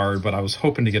valuable card, but I was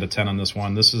hoping to get a 10 on this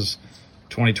one. This is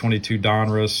 2022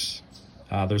 Donruss.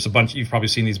 There's a bunch, you've probably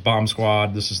seen these Bomb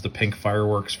Squad. This is the pink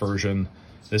fireworks version.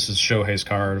 This is Shohei's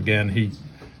card. Again,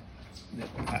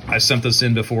 I sent this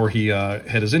in before he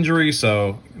had his injury,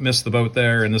 so missed the boat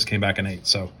there, and this came back an 8.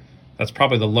 So that's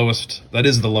probably the lowest, that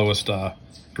is the lowest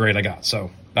grade I got. So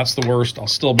that's the worst. I'll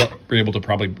still be able to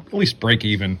probably at least break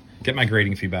even, get my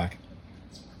grading fee back.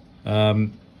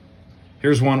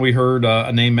 Here's one we heard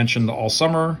a name mentioned all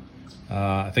summer.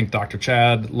 I think Dr.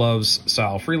 Chad loves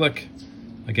Sal Frelick.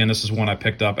 Again, this is one I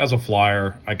picked up as a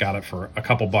flyer. I got it for a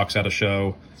couple bucks at a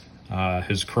show.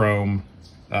 His Chrome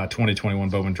 2021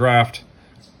 Bowman Draft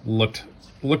looked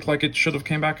like it should have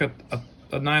came back at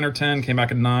a 9 or 10, came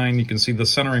back at 9. You can see the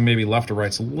centering maybe left or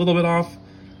right's a little bit off.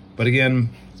 But again,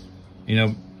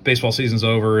 baseball season's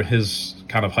over. His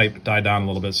kind of hype died down a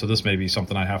little bit, so this may be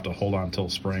something I have to hold on until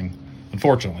spring,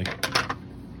 unfortunately.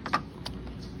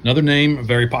 Another name,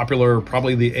 very popular,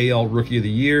 probably the AL Rookie of the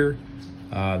Year.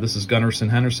 This is Gunnarsson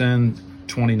Henderson,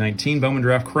 2019 Bowman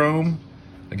Draft Chrome.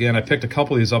 Again, I picked a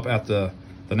couple of these up at the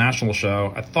national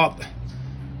show. I thought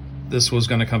this was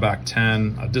going to come back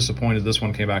 10. I'm disappointed this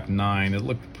one came back 9. It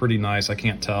looked pretty nice. I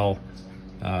can't tell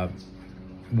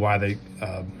why they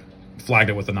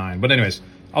flagged it with a 9. But anyways,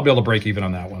 I'll be able to break even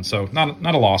on that one. So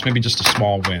not a loss, maybe just a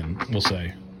small win, we'll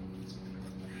say.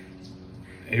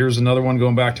 Here's another one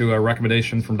going back to a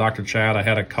recommendation from Dr. Chad. I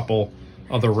had a couple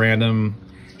other random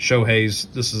Shohei's.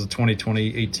 This is a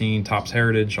 2020-18 Topps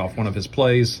Heritage off one of his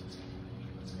plays.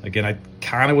 Again, I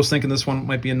kind of was thinking this one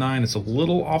might be a 9. It's a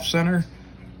little off-center,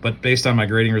 but based on my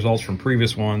grading results from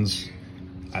previous ones,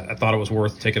 I thought it was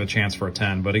worth taking a chance for a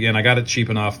 10. But again, I got it cheap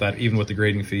enough that even with the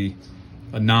grading fee,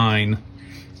 a 9,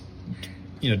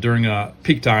 during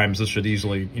peak times, this should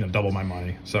easily, double my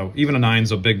money. So even a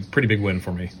 9's a pretty big win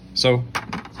for me. So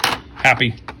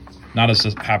happy, not as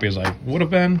happy as I would have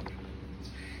been.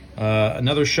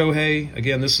 Another Shohei.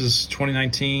 Again, this is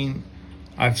 2019.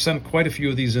 I've sent quite a few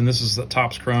of these in. This is the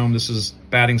Topps Chrome. This is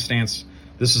batting stance.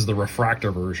 This is the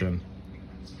refractor version.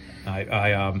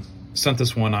 I sent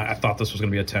this one. I thought this was going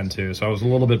to be a 10 too, so I was a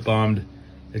little bit bummed.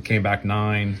 It came back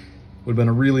 9. Would have been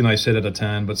a really nice hit at a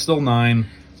 10, but still 9.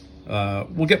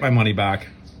 We'll get my money back,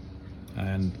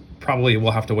 and probably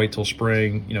we'll have to wait till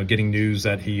spring. Getting news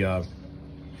that he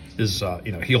is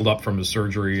healed up from his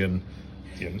surgery, and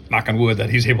knock on wood that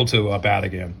he's able to bat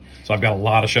again. So I've got a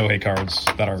lot of Shohei cards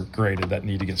that are graded that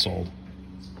need to get sold.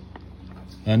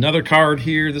 Another card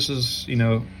here. This is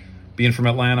being from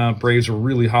Atlanta, Braves were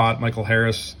really hot. Michael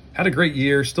Harris had a great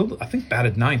year. Still, I think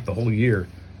batted 9th the whole year,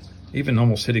 even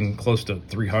almost hitting close to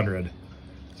 300.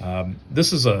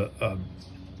 This is a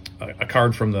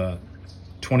card from the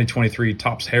 2023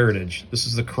 Topps Heritage. This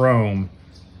is the Chrome.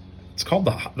 It's called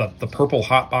the Purple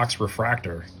Hot Box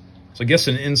Refractor. So I guess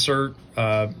an insert,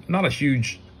 not a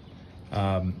huge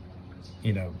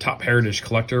top heritage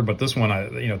collector, but this one,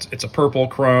 it's a purple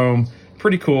chrome,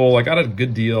 pretty cool. I got a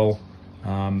good deal,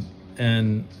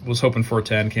 and was hoping for a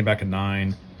 10, came back at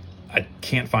 9. I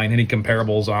can't find any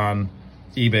comparables on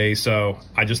eBay, so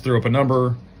I just threw up a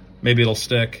number. Maybe it'll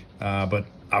stick, but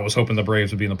I was hoping the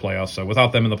Braves would be in the playoffs. So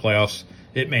without them in the playoffs,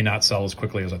 it may not sell as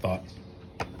quickly as I thought.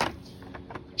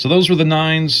 So those were the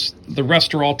 9s. The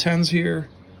rest are all 10s here.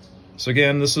 So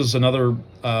again, this is another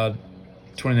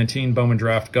 2019 Bowman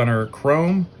Draft Gunner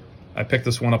Chrome. I picked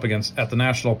this one up at the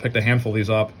National, picked a handful of these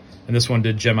up, and this one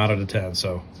did gem out of 10.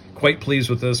 So quite pleased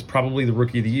with this, probably the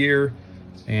Rookie of the Year.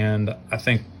 And I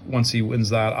think once he wins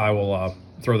that, I will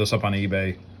throw this up on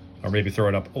eBay, or maybe throw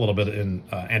it up a little bit in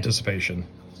anticipation.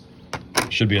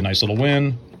 Should be a nice little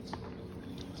win.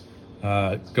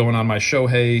 Going on my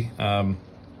Shohei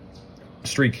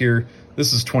streak here.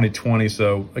 This is 2020,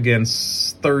 so again,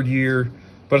 3rd year,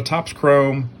 but a Topps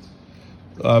Chrome.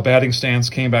 Batting stance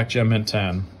came back gem mint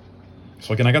 10.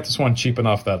 So again, I got this one cheap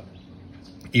enough that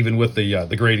even with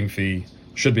the grading fee,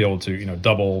 should be able to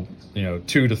double 2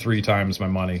 to 3 times my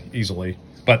money easily.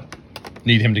 But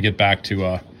need him to get back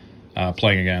to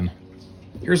playing again.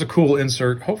 Here's a cool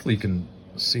insert. Hopefully you can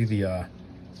see the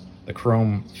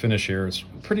chrome finish here. It's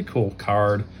a pretty cool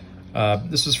card.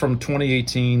 This is from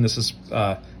 2018. This is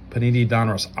Panini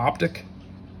Donruss Optic.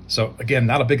 So again,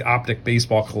 not a big Optic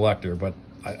baseball collector, but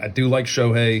I do like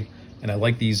Shohei, and I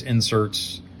like these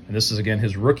inserts. And this is, again,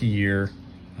 his rookie year.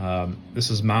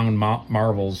 This is Mound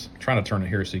Marvels. I'm trying to turn it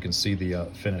here so you can see the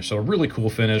finish. So a really cool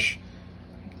finish.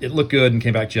 It looked good and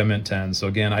came back gem mint 10. So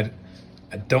again, I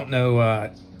don't know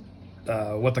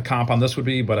what the comp on this would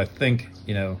be, but I think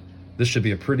this should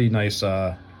be a pretty nice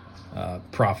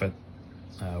profit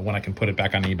when I can put it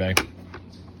back on eBay.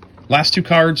 Last 2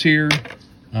 cards here.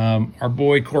 Our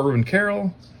boy Corbin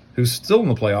Carroll, who's still in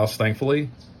the playoffs, thankfully,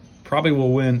 probably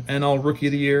will win NL Rookie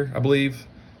of the Year, I believe.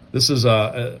 This is,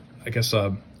 an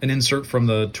insert from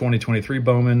the 2023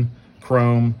 Bowman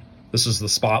Chrome. This is the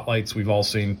spotlights we've all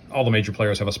seen. All the major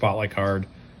players have a spotlight card.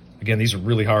 Again, these are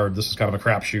really hard. This is kind of a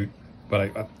crapshoot,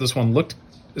 but this one looked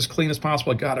as clean as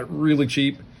possible. I got it really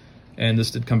cheap, and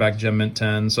this did come back gem mint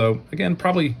 10. So again,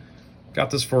 probably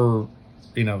got this for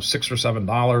 $6 or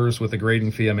 $7 with a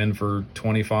grading fee. I'm in for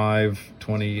 25,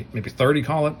 20, maybe 30,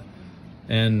 call it,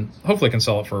 and hopefully I can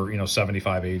sell it for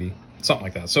 75, 80, something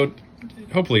like that. So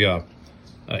hopefully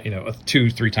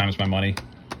 2-3 times my money.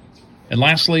 And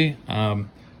lastly,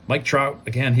 Mike Trout,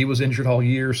 again, he was injured all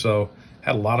year, so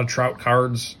had a lot of Trout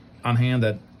cards on hand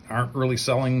that aren't really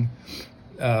selling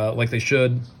like they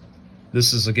should.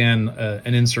 This is, again,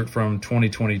 an insert from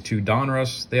 2022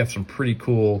 Donruss. They have some pretty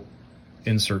cool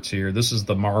inserts here. This is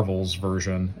the Marvels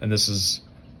version, and this is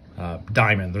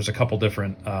Diamond. There's a couple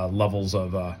different levels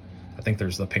of, I think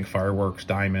there's the Pink Fireworks,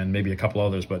 Diamond, maybe a couple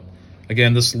others, but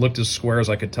again, this looked as square as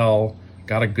I could tell.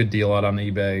 Got a good deal out on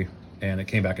eBay, and it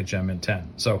came back at gem mint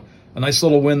 10. So a nice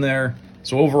little win there.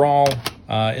 So overall,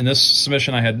 in this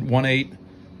submission, I had 1 8,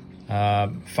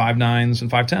 5 9s, and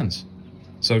 5 10s.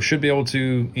 So should be able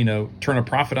to, turn a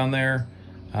profit on there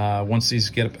once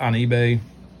these get on eBay.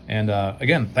 And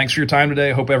again, thanks for your time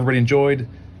today. Hope everybody enjoyed,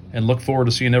 and look forward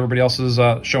to seeing everybody else's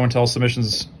show and tell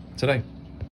submissions today.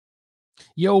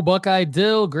 Yo, Buckeye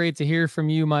Dill, great to hear from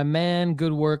you, my man.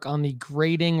 Good work on the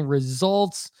grading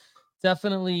results.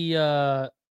 Definitely,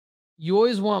 you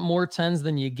always want more 10s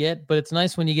than you get, but it's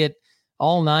nice when you get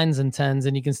all 9s and 10s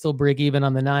and you can still break even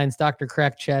on the 9s. Dr.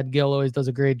 Crack Chad Gill always does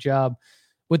a great job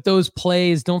with those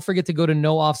plays. Don't forget to go to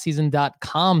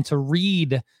nooffseason.com to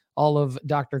read all of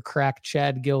Dr. Crack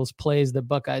Chad Gill's plays that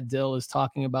Buckeye Dill is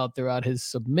talking about throughout his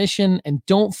submission. And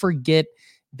don't forget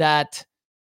that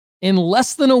in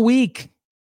less than a week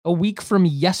from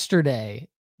yesterday,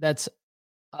 that's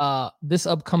this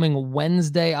upcoming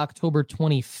Wednesday, October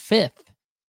 25th,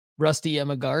 Rusty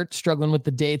Emigart, struggling with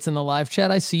the dates in the live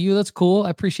chat. I see you. That's cool. I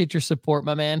appreciate your support,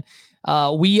 my man.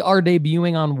 We are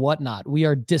debuting on Whatnot. We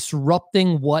are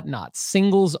disrupting Whatnot.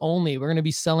 Singles only. We're going to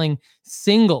be selling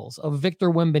singles of Victor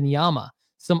Wembanyama,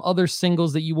 some other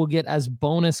singles that you will get as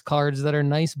bonus cards that are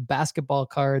nice basketball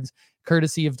cards,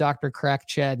 courtesy of Dr. Crack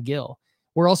Chad Gill.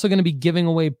 We're also going to be giving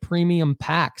away premium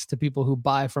packs to people who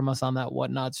buy from us on that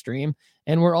Whatnot stream.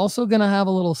 And we're also going to have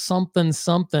a little something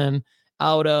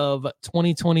out of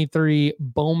 2023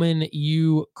 Bowman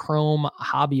U Chrome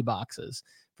hobby boxes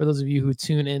for those of you who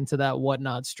tune into that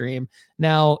Whatnot stream.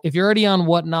 Now, if you're already on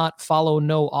Whatnot, follow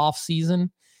No Off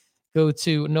Season. Go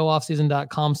to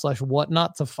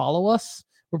nooffseason.com/whatnot to follow us.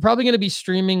 We're probably going to be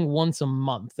streaming once a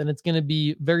month, and it's going to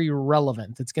be very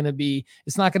relevant. It's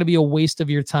not going to be a waste of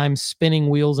your time spinning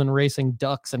wheels and racing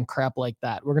ducks and crap like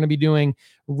that. We're going to be doing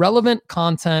relevant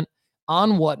content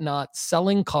on Whatnot,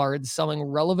 selling cards, selling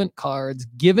relevant cards,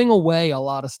 giving away a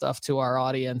lot of stuff to our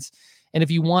audience. And if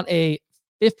you want a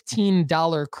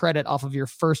 $15 credit off of your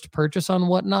first purchase on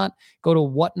Whatnot, go to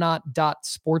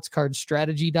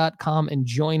whatnot.sportscardstrategy.com and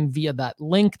join via that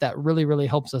link. That really, really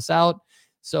helps us out.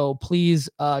 So please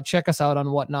check us out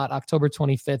on Whatnot, October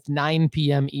 25th, 9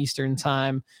 p.m. Eastern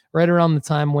time, right around the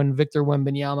time when Victor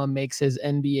Wembanyama makes his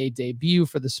NBA debut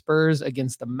for the Spurs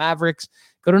against the Mavericks.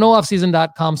 Go to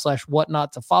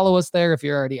nooffseason.com/whatnot to follow us there if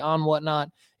you're already on Whatnot.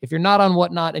 If you're not on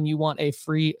Whatnot and you want a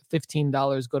free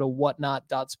 $15, go to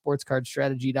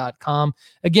whatnot.sportscardstrategy.com.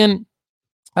 Again,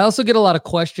 I also get a lot of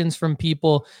questions from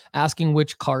people asking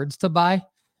which cards to buy.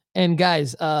 And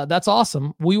guys, that's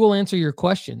awesome. We will answer your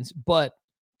questions, but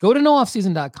go to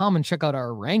nooffseason.com and check out our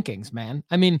rankings, man.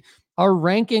 I mean, our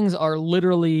rankings are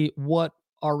literally what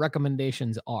our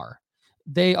recommendations are.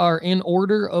 They are in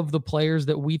order of the players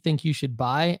that we think you should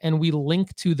buy, and we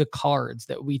link to the cards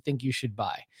that we think you should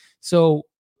buy. So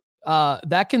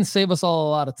that can save us all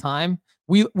a lot of time.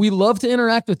 We love to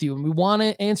interact with you, and we want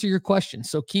to answer your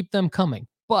questions, so keep them coming.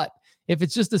 But if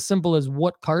it's just as simple as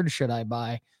what card should I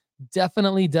buy,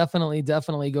 definitely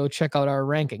go check out our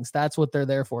rankings. That's what they're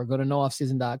there for. Go to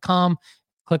nooffseason.com,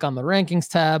 click on the rankings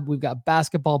tab. We've got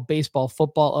basketball, baseball,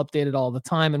 football updated all the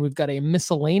time. And we've got a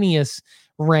miscellaneous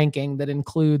ranking that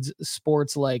includes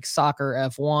sports like soccer,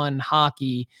 F1,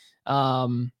 hockey,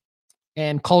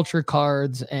 and culture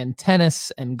cards and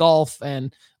tennis and golf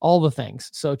and all the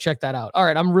things. So check that out. All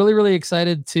right. I'm really, really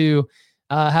excited to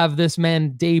have this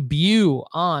man debut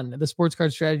on the Sports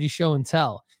Card Strategy Show and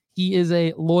Tell. He is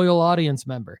a loyal audience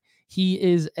member. He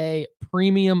is a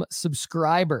premium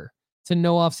subscriber to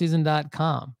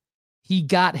nooffseason.com. He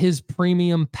got his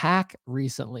premium pack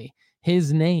recently.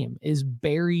 His name is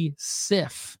Barry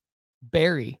Siff.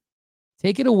 Barry,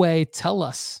 take it away. Tell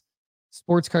us,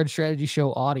 Sports Card Strategy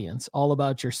Show audience, all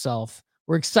about yourself.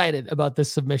 We're excited about this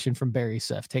submission from Barry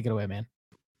Siff. Take it away, man.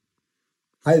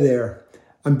 Hi there.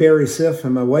 I'm Barry Siff,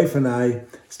 and my wife and I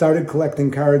started collecting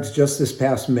cards just this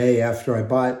past May after I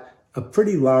bought a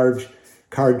pretty large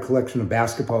card collection of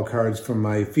basketball cards from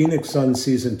my Phoenix Suns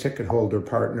season ticket holder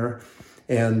partner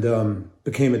and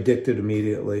became addicted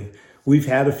immediately. We've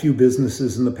had a few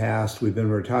businesses in the past. We've been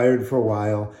retired for a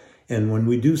while, and when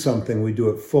we do something, we do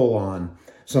it full on.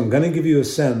 So I'm going to give you a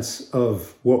sense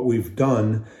of what we've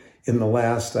done in the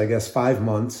last, 5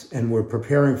 months, and we're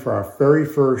preparing for our very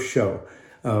first show,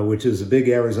 which is a big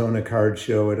Arizona card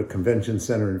show at a convention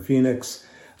center in Phoenix,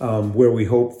 where we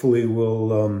hopefully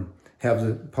will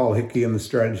have Paul Hickey and the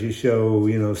Strategy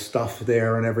Show, stuff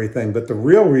there and everything. But the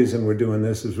real reason we're doing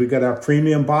this is we got our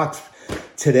premium box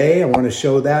today. I want to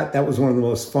show that. That was one of the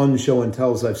most fun show and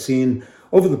tells I've seen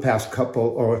over the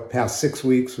past 6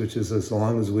 weeks, which is as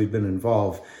long as we've been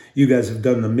involved. You guys have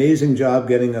done an amazing job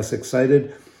getting us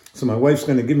excited. So my wife's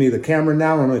going to give me the camera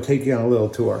now. I'm going to take you on a little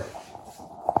tour.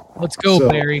 Let's go,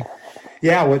 Barry.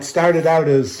 Yeah, what started out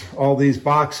as all these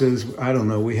boxes, I don't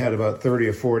know, we had about 30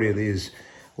 or 40 of these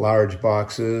large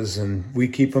boxes, and we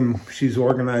keep them. She's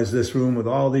organized this room with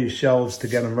all these shelves to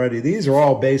get them ready. These are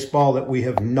all baseball that we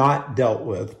have not dealt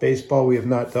with. Baseball we have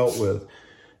not dealt with.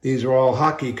 These are all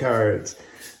hockey cards.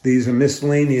 These are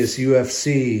miscellaneous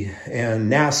UFC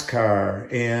and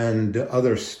NASCAR and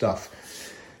other stuff.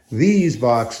 These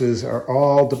boxes are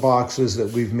all the boxes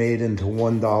that we've made into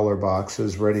 $1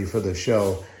 boxes ready for the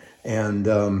show. And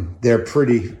they're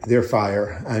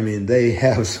fire. I mean, they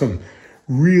have some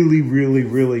really, really,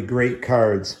 really great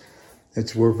cards.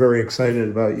 We're very excited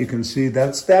about. You can see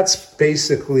that's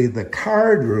basically the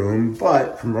card room,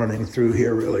 but I'm running through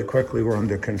here really quickly. We're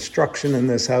under construction in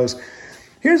this house.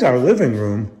 Here's our living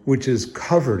room, which is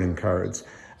covered in cards.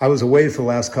 I was away for the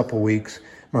last couple weeks.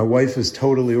 My wife is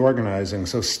totally organizing,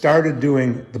 so started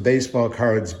doing the baseball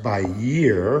cards by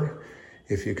year,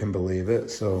 if you can believe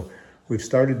it. So we've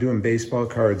started doing baseball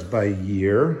cards by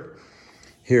year.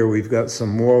 Here we've got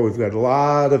some more. We've got a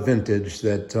lot of vintage,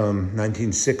 that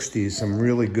 1960s, some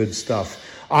really good stuff.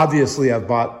 Obviously, I've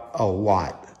bought a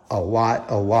lot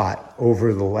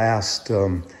over the last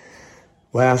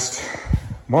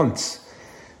months.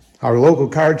 Our local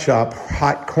card shop,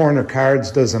 Hot Corner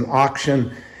Cards, does an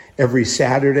auction every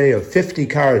Saturday of 50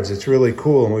 cards. It's really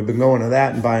cool, and we've been going to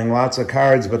that and buying lots of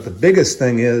cards. But the biggest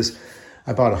thing is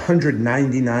I bought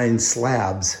 199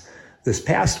 slabs this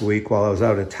past week while I was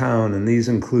out of town, and these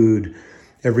include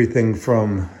everything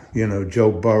from, Joe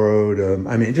Burrow to,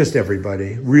 just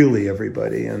everybody, really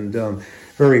everybody, and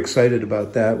very excited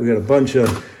about that. We got a bunch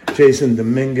of Jason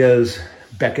Dominguez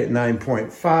Beckett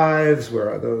 9.5s. Where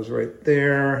are those? Right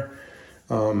there.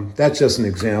 That's just an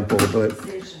example, but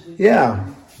yeah.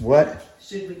 What?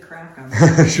 Should we crack them?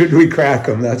 Should we crack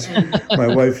them? That's my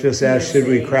wife just asked, should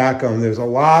we crack them? There's a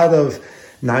lot of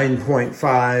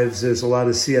 9.5s. There's a lot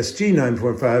of CSG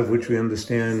 9.5, which we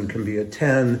understand can be a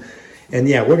 10. And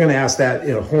yeah, we're going to ask that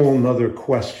in a whole nother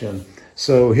question.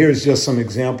 So here's just some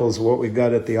examples of what we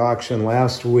got at the auction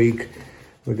last week.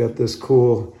 We got this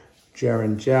cool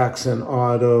Jaren Jackson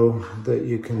auto that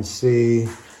you can see.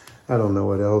 I don't know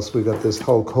what else. We got this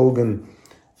Hulk Hogan.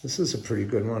 This is a pretty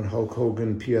good one. Hulk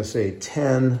Hogan PSA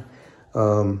 10.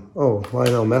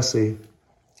 Lionel Messi.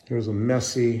 Here's a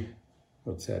Messi.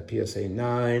 What's that? PSA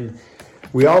 9.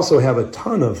 We also have a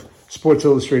ton of Sports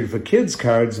Illustrated for Kids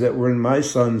cards that were in my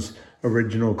son's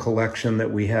original collection that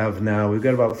we have now. We've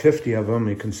got about 50 of them.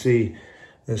 You can see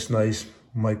this nice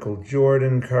Michael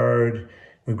Jordan card.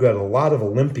 We've got a lot of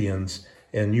Olympians,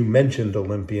 and you mentioned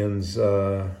Olympians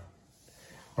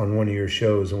on one of your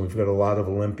shows, and we've got a lot of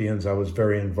Olympians. I was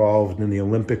very involved in the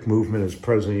Olympic movement as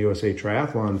president of USA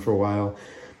Triathlon for a while,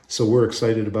 so we're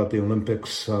excited about the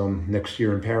Olympics next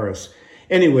year in Paris.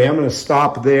 Anyway, I'm going to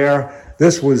stop there.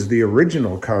 This was the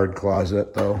original card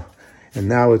closet, though, and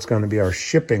now it's going to be our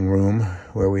shipping room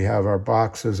where we have our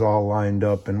boxes all lined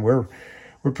up, and we're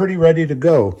pretty ready to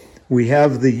go. We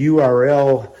have the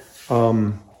URL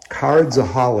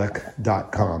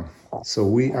cardsaholic.com. So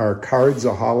we are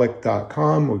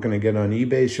cardsaholic.com. We're going to get on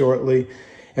eBay shortly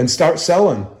and start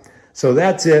selling. So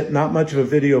that's it. Not much of a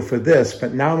video for this,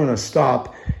 but now I'm going to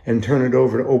stop and turn it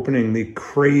over to opening the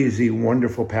crazy,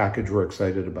 wonderful package we're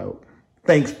excited about.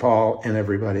 Thanks, Paul, and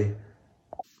everybody.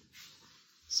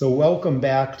 So welcome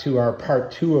back to our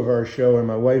part 2 of our show. And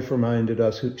my wife reminded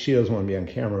us, she doesn't want to be on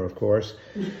camera, of course,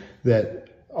 that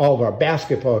all of our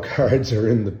basketball cards are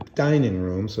in the dining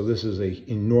room. So this is an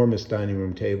enormous dining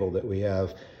room table that we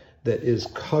have that is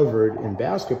covered in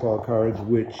basketball cards,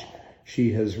 which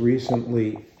she has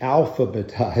recently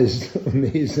alphabetized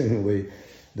amazingly.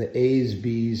 The A's,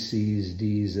 B's, C's,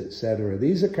 D's, etc.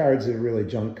 These are cards that are really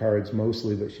junk cards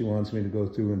mostly, but she wants me to go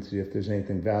through and see if there's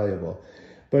anything valuable.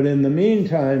 But in the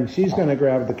meantime, she's going to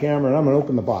grab the camera and I'm going to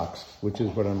open the box, which is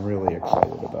what I'm really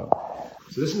excited about.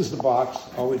 So this is the box.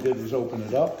 All we did was open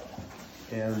it up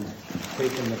and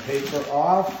taking the paper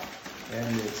off.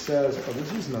 And it says, oh,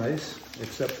 this is nice,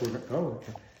 except for,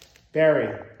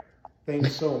 Barry,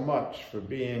 thanks so much for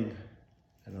being,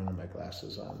 I don't have my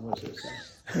glasses on. What's this?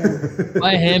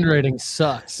 My handwriting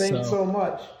sucks. Thanks so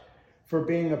much for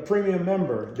being a premium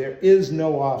member. There is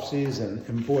no off season,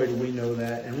 and boy, do we know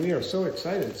that. And we are so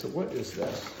excited. So what is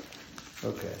this?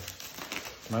 Okay.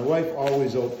 My wife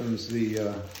always opens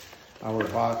our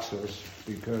boxes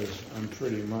because I'm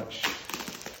pretty much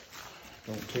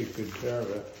don't take good care of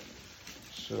it.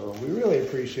 So we really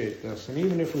appreciate this. And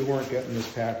even if we weren't getting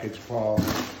this package, Paul,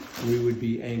 we would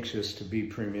be anxious to be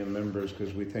premium members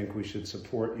because we think we should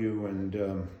support you.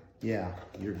 And yeah,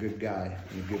 you're a good guy.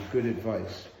 You give good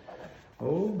advice.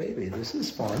 Oh, baby, this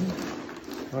is fun.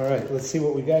 All right, let's see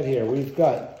what we got here. We've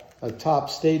got a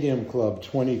Top Stadium Club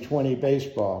 2020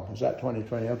 baseball. Is that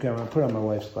 2020? Okay, I'm going to put on my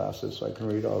wife's glasses so I can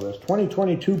read all this.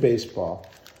 2022 baseball.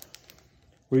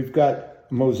 We've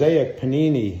got Mosaic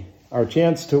Panini, our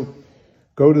chance to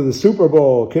go to the Super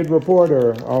Bowl. Kid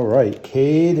Reporter. All right,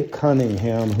 Cade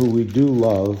Cunningham, who we do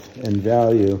love and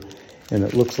value. And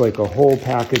it looks like a whole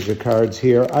package of cards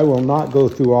here. I will not go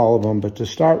through all of them, but to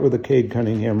start with a Cade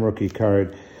Cunningham rookie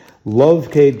card.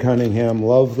 Love Cade Cunningham,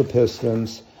 love the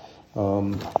Pistons.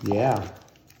 Yeah.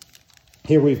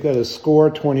 Here we've got a Score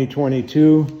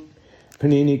 2022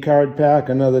 Panini card pack,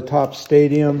 another Top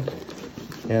Stadium.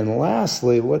 And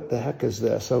lastly, what the heck is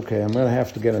this? Okay, I'm going to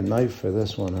have to get a knife for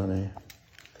this one, honey.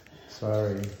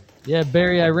 Sorry. Yeah,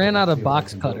 Barry, I ran out of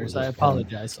box cutters. I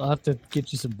apologize. I'll have to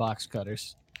get you some box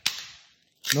cutters.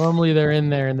 Normally they're in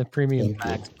there in the premium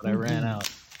packs, but I ran out.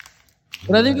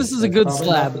 But I think this is a good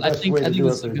slab. I think this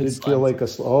is a good slab. Feel like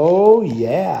oh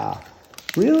yeah,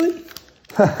 really?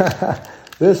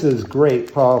 This is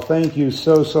great, Paul. Thank you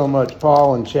so much,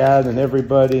 Paul and Chad and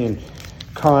everybody and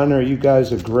Connor. You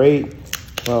guys are great.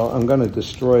 Well, I'm going to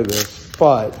destroy this,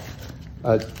 but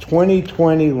a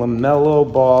 2020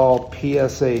 LaMelo Ball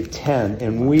PSA 10,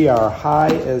 and we are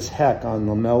high as heck on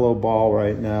LaMelo Ball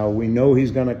right now. We know he's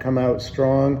going to come out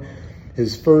strong.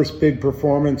 His first big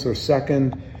performance or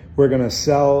second, we're going to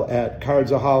sell at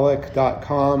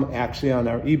cardsaholic.com, actually on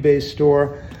our eBay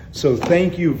store. So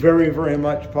thank you very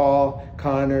much, Paul,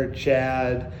 Connor,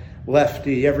 Chad,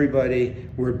 Lefty, everybody.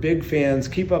 We're big fans.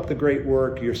 Keep up the great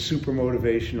work. You're super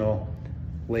motivational.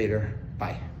 Later.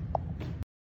 Bye.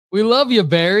 We love you,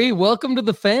 Barry. Welcome to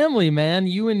the family, man.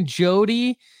 You and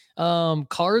Jody,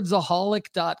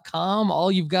 cardsaholic.com,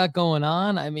 all you've got going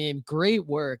on. I mean, great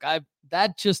work.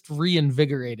 That just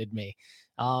reinvigorated me.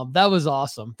 That was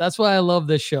awesome. That's why I love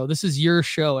this show. This is your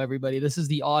show, everybody. This is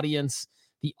the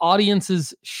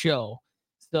audience's show.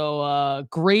 So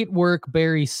great work,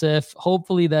 Barry Siff.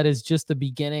 Hopefully that is just the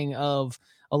beginning of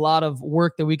a lot of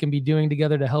work that we can be doing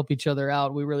together to help each other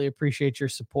out. We really appreciate your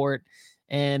support.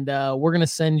 And we're going to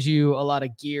send you a lot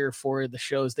of gear for the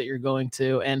shows that you're going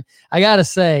to. And I got to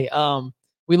say,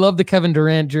 we love the Kevin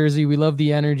Durant jersey. We love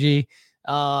the energy.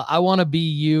 I want to be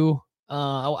you.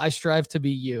 I strive to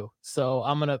be you. So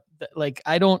I'm going to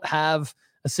I don't have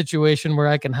a situation where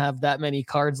I can have that many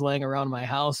cards laying around my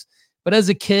house. But as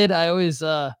a kid, I always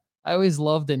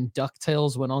loved in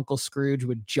DuckTales when Uncle Scrooge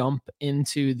would jump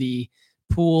into the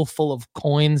pool full of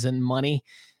coins and money.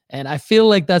 And I feel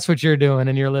like that's what you're doing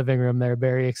in your living room there,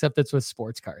 Barry, except it's with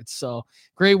sports cards. So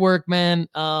great work, man.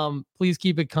 Please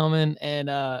keep it coming,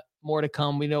 and more to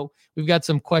come. We know we've got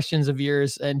some questions of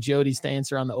yours and Jody's to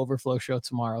answer on the Overflow show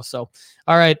tomorrow. So,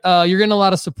 all right. You're getting a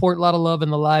lot of support, a lot of love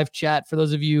in the live chat. For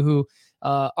those of you who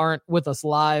aren't with us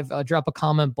live, drop a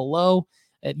comment below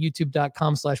at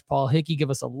youtube.com/Paul Hickey. Give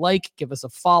us a like, give us a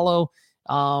follow.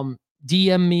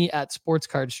 DM me at Sports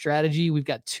Card Strategy. We've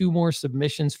got 2 more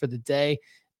submissions for the day.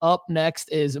 Up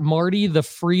next is Marty, the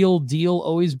Friel Deal,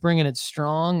 always bringing it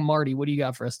strong. Marty, what do you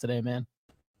got for us today, man?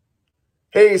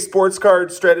 Hey, Sports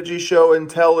Card Strategy Show and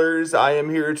Tellers. I am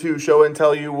here to show and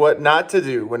tell you what not to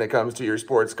do when it comes to your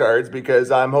sports cards, because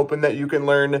I'm hoping that you can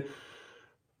learn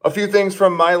a few things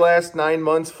from my last 9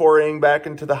 months foraying back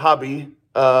into the hobby,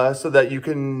 so that you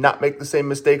can not make the same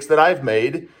mistakes that I've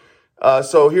made.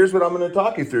 So here's what I'm going to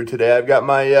talk you through today. I've got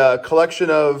my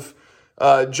collection of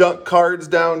junk cards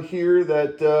down here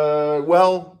that,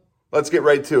 let's get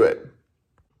right to it.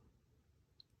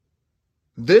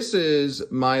 This is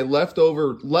my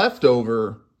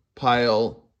leftover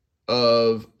pile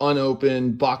of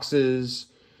unopened boxes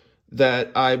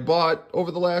that I bought over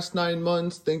the last 9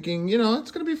 months, thinking,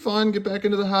 it's going to be fun, get back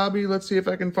into the hobby. Let's see if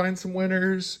I can find some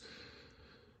winners.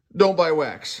 Don't buy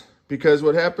wax. Because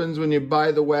what happens when you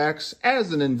buy the wax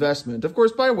as an investment, of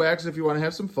course, buy wax if you want to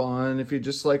have some fun, if you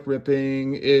just like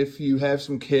ripping, if you have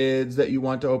some kids that you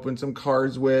want to open some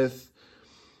cards with,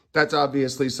 that's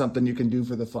obviously something you can do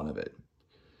for the fun of it.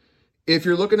 If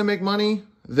you're looking to make money,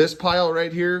 this pile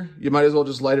right here, you might as well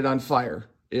just light it on fire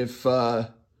if you're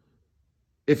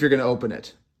going to open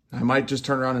it. I might just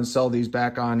turn around and sell these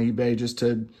back on eBay just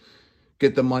to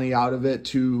get the money out of it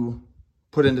to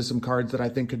put into some cards that I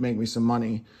think could make me some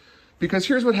money. Because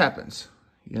here's what happens.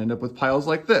 You end up with piles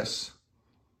like this.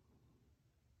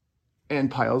 And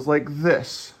piles like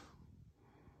this.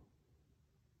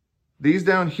 These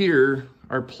down here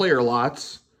are player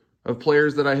lots of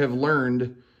players that I have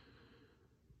learned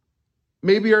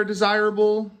maybe are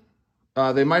desirable.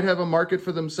 They might have a market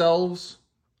for themselves.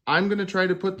 I'm going to try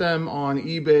to put them on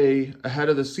eBay ahead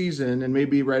of the season and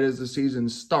maybe right as the season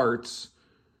starts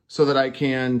so that I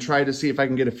can try to see if I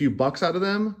can get a few bucks out of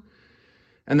them.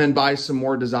 And then buy some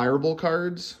more desirable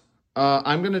cards.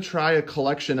 I'm going to try a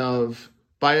collection of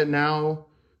buy it now,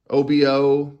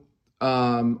 OBO,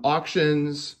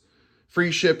 auctions,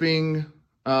 free shipping,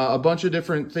 a bunch of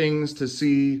different things to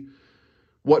see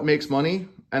what makes money.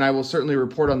 And I will certainly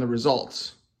report on the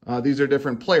results. These are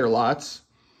different player lots,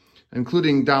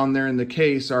 including down there in the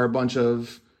case are a bunch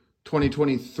of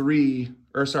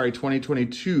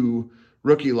 2022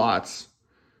 rookie lots.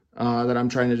 That I'm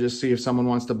trying to just see if someone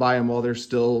wants to buy them while they're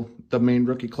still the main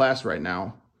rookie class right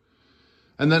now.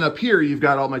 And then up here, you've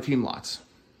got all my team lots.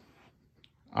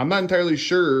 I'm not entirely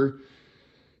sure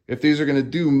if these are going to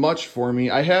do much for me.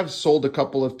 I have sold a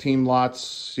couple of team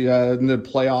lots in the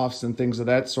playoffs and things of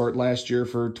that sort last year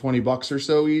for $20 or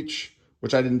so each,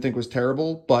 which I didn't think was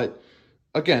terrible. But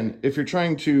again, if you're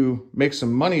trying to make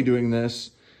some money doing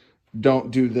this,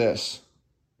 don't do this.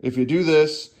 If you do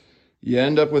this, you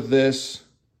end up with this.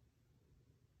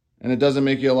 And it doesn't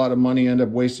make you a lot of money. You end up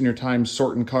wasting your time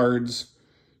sorting cards,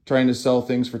 trying to sell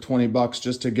things for $20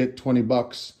 just to get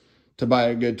 $20 to buy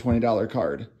a good $20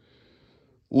 card.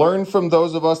 Learn from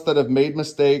those of us that have made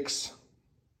mistakes.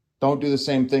 Don't do the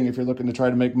same thing if you're looking to try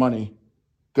to make money.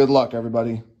 Good luck,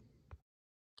 everybody.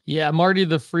 Yeah, Marty,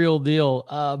 the Friel Deal.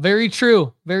 Very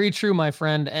true. Very true, my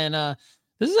friend. And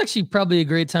this is actually probably a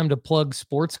great time to plug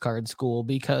Sports Card School,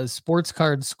 because Sports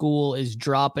Card School is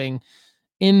dropping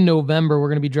in November. We're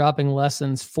going to be dropping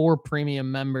lessons for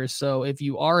premium members. So if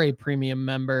you are a premium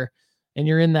member and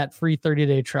you're in that free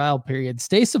 30-day trial period,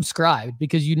 stay subscribed,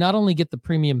 because you not only get the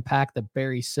premium pack that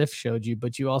Barry Siff showed you,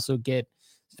 but you also get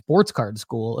Sports Card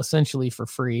School essentially for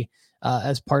free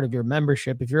as part of your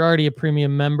membership. If you're already a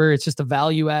premium member, it's just a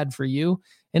value add for you.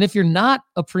 And if you're not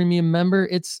a premium member,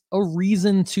 it's a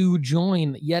reason to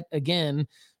join yet again,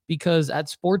 because at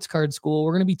Sports Card School,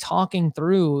 we're going to be talking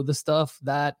through the stuff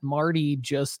that Marty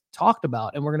just talked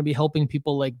about. And we're going to be helping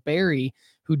people like Barry,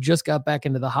 who just got back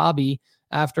into the hobby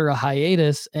after a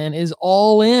hiatus and is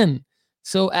all in.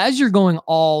 So as you're going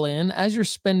all in, as you're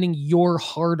spending your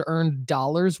hard-earned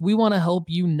dollars, we want to help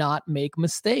you not make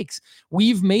mistakes.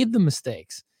 We've made the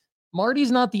mistakes.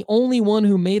 Marty's not the only one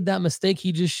who made that mistake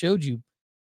he just showed you.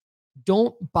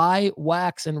 Don't buy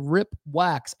wax and rip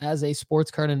wax as a sports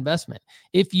card investment.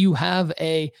 If you have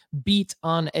a beat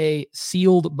on a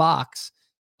sealed box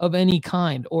of any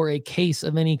kind or a case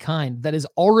of any kind that is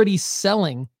already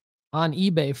selling on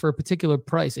eBay for a particular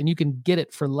price and you can get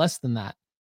it for less than that,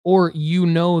 or you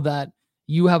know that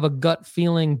you have a gut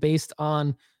feeling based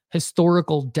on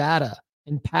historical data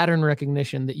and pattern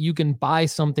recognition that you can buy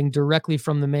something directly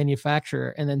from the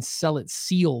manufacturer and then sell it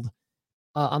sealed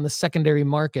on the secondary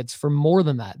markets for more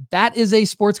than that. That is a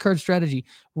sports card strategy.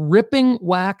 Ripping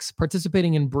wax,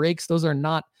 participating in breaks, those are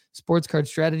not sports card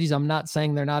strategies. I'm not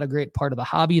saying they're not a great part of the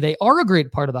hobby. They are a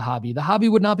great part of the hobby. The hobby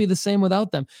would not be the same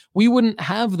without them. We wouldn't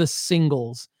have the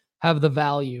singles have the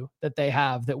value that they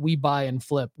have that we buy and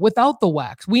flip without the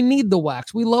wax. We need the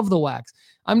wax. We love the wax.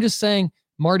 I'm just saying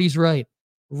Marty's right.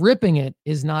 Ripping it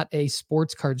is not a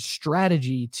sports card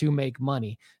strategy to make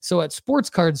money. So at Sports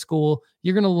Card School,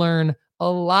 you're going to learn a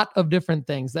lot of different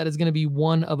things. That is going to be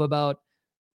one of about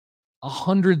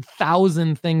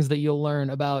 100,000 things that you'll learn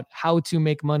about how to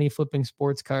make money flipping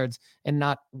sports cards and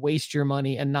not waste your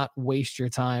money and not waste your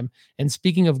time. And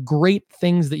speaking of great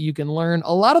things that you can learn,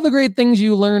 a lot of the great things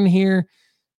you learn here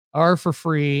are for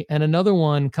free. And another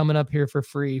one coming up here for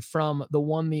free from the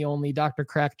one, the only Dr.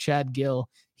 Crack Chad Gill.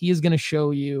 He is going to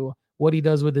show you what he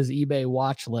does with his eBay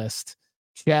watch list.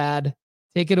 Chad,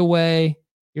 take it away.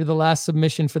 You're the last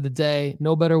submission for the day.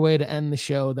 No better way to end the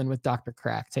show than with Dr.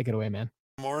 Crack. Take it away, man.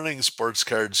 Morning, Sports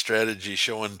Card Strategy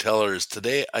Show and Tellers.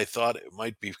 Today, I thought it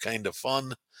might be kind of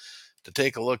fun to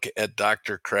take a look at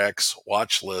Dr. Crack's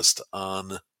watch list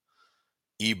on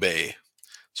eBay.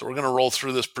 So we're going to roll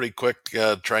through this pretty quick,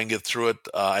 try and get through it.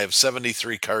 I have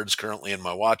 73 cards currently in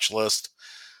my watch list.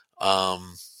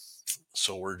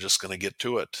 So we're just going to get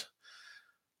to it.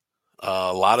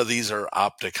 A lot of these are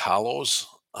optic hollows.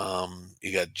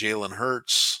 You got Jalen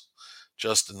Hurts,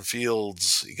 Justin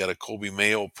Fields, you got a Kobe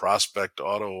Mayo prospect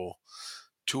auto,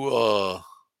 Tua,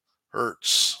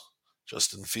 Hurts,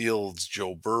 Justin Fields,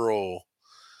 Joe Burrow,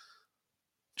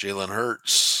 Jalen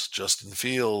Hurts, Justin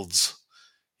Fields.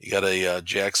 You got a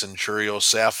Jackson Churio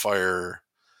Sapphire,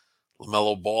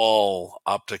 LaMelo Ball,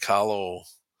 optic hollow,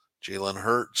 Jalen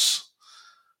Hurts,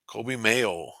 Kobe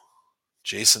Mayo,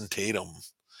 Jason Tatum,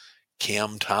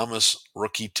 Cam Thomas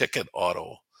rookie ticket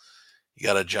auto. You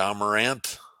got a John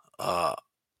Morant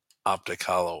optic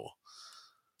hollow.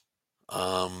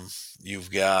 You've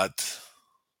got,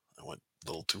 I went a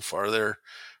little too far there,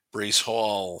 Breece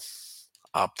Hall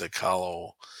optic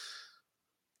hollow.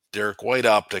 Derek White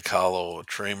optic hollow.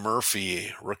 Trey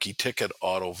Murphy rookie ticket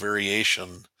auto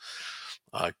variation.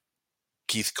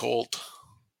 Keith Colt,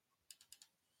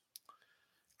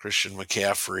 Christian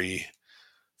McCaffrey.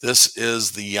 This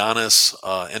is the Giannis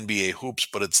NBA Hoops,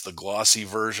 but it's the glossy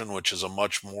version, which is a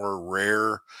much more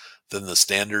rare than the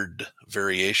standard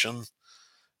variation.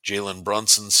 Jalen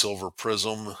Brunson, Silver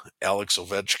Prism, Alex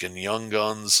Ovechkin, Young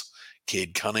Guns,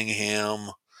 Cade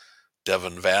Cunningham,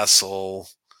 Devin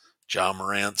Vassell, John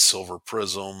Morant, Silver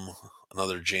Prism,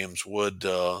 another James Wood,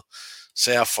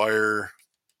 Sapphire,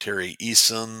 Terry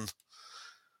Eason,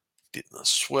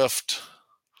 Swift,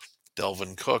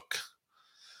 Delvin Cook,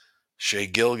 Shea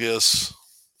Gilgeous,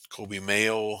 Kobe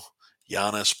Mayo,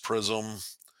 Giannis Prism,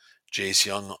 Jace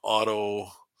Young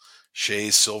Auto, Shea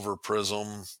Silver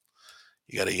Prism.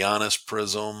 You got a Giannis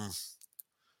Prism,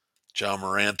 John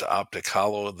Morant Optic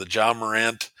Hollow. The John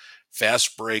Morant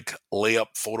Fast Break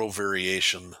Layup Photo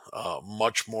Variation,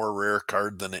 much more rare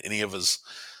card than any of his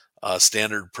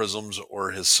standard prisms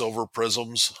or his silver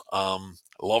prisms.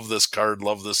 Love this card,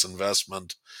 love this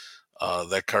investment.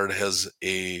 That card has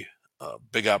a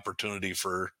big opportunity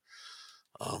for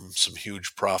some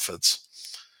huge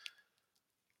profits.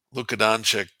 Luka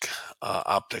Doncic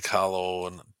optic hollow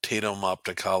and Tatum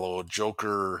optic hollow,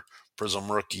 Joker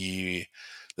Prism rookie.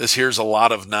 This here's a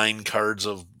lot of 9 cards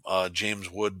of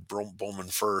James Wood Bowman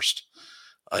first.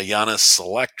 Giannis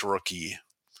Select rookie,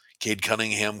 Cade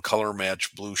Cunningham color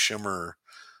match blue shimmer,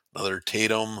 another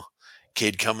Tatum,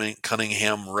 Cade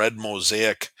Cunningham red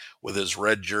mosaic with his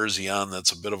red jersey on.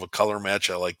 That's a bit of a color match.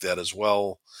 I like that as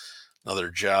well.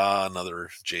 Another Ja, another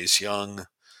Jace Young,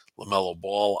 LaMelo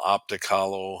Ball optic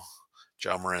hollow,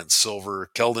 John Morant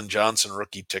silver, Keldon Johnson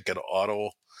rookie ticket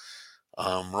auto,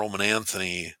 Roman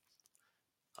Anthony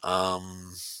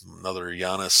Another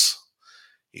Giannis.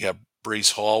 You got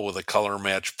Brees Hall with a color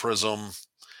match prism.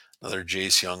 Another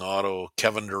Jace Young auto.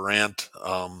 Kevin Durant,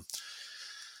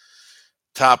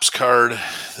 Topps card.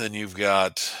 Then you've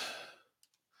got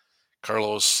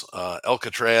Carlos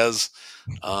Alcatraz.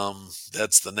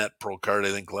 That's the Net Pro card.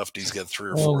 I think Lefty's got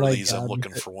 3 or 4 of these. I'm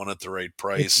looking for one at the right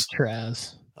price.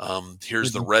 Alcatraz.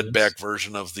 Here's the red back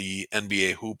version of the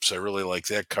NBA Hoops. I really like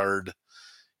that card.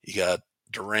 You got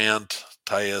Durant,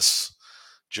 Tyus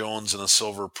Jones in a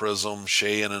silver prism,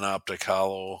 Shea in an optic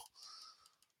hollow.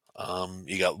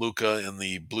 You got Luka in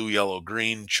the blue, yellow,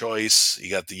 green choice. You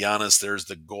got the Giannis. There's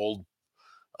the gold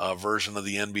version of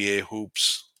the NBA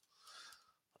Hoops.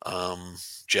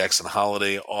 Jackson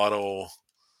Holiday auto.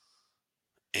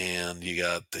 And you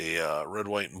got the red,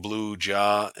 white, and blue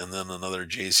Ja, and then another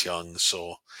Jace Young.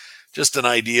 So just an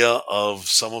idea of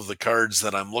some of the cards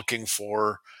that I'm looking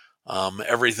for.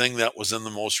 Everything that was in the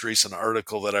most recent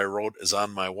article that I wrote is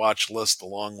on my watch list,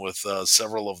 along with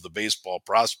several of the baseball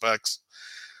prospects.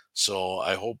 So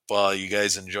I hope you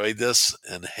guys enjoyed this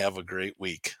and have a great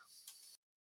week.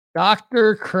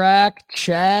 Dr. Crack,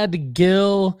 Chad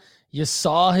Gill, you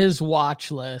saw his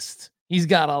watch list. He's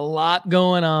got a lot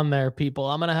going on there, people.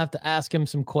 I'm going to have to ask him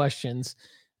some questions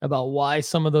about why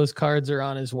some of those cards are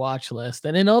on his watch list.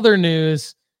 And in other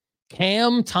news,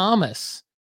 Cam Thomas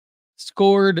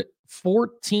scored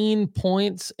 14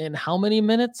 points in how many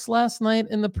minutes last night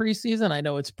in the preseason? I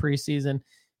know it's preseason.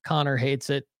 Connor hates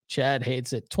it. Chad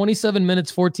hates it. 27 minutes,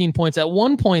 14 points. At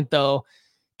one point, though,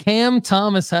 Cam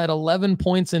Thomas had 11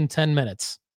 points in 10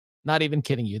 minutes. Not even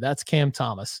kidding you. That's Cam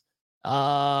Thomas.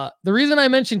 The reason I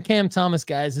mentioned Cam Thomas,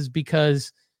 guys, is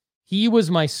because he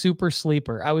was my super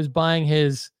sleeper. I was buying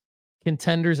his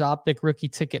Contenders Optic rookie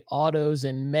ticket autos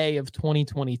in May of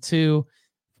 2022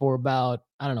 for about,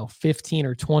 I don't know, $15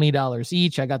 or $20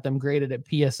 each. I got them graded at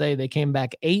PSA. They came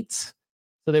back 8s,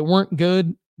 so they weren't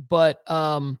good, but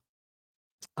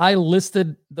I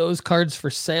listed those cards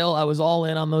for sale. I was all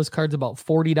in on those cards, about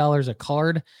 $40 a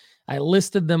card. I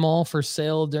listed them all for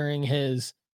sale during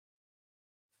his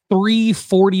 3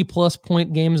 40-plus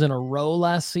point games in a row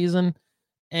last season,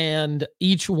 and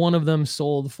each one of them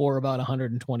sold for about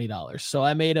 $120. So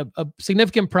I made a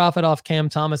significant profit off Cam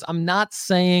Thomas. I'm not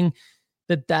saying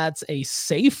that that's a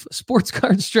safe sports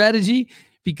card strategy,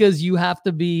 because you have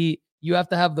to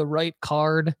have the right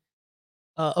card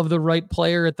of the right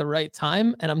player at the right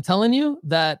time. And I'm telling you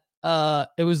that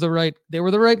they were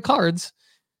the right cards.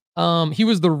 He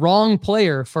was the wrong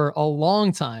player for a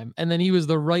long time, and then he was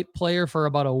the right player for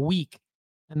about a week,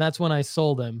 and that's when I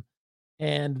sold him,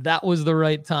 and that was the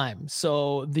right time.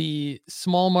 So the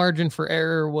small margin for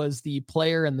error was the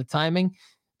player and the timing,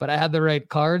 but I had the right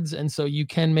cards, and so you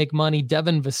can make money.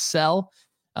 Devin Vassell,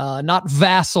 not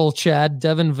Vassell, Chad.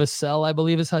 Devin Vassell, I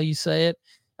believe is how you say it.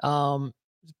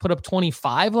 Put up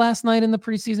 25 last night in the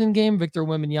preseason game. Victor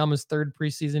Wembanyama's 3rd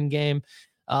preseason game.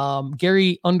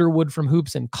 Gary Underwood from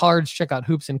Hoops and Cards. Check out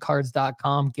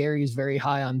hoopsandcards.com. Gary is very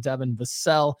high on Devin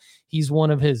Vassell. He's one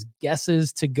of his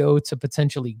guesses to go to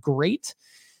potentially great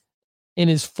in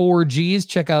his 4Gs.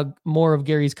 Check out more of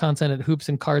Gary's content at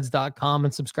hoopsandcards.com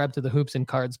and subscribe to the Hoops and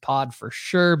Cards pod for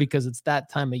sure, because it's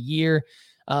that time of year.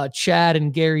 Chad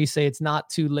and Gary say it's not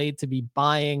too late to be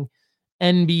buying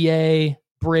NBA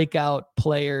breakout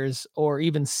players or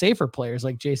even safer players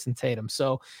like Jason Tatum.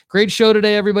 So great show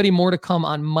today, everybody. More to come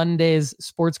on Monday's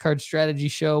Sports Card Strategy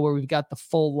Show, where we've got the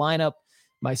full lineup.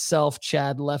 Myself,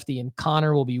 Chad, Lefty, and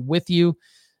Connor will be with you.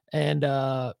 And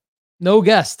no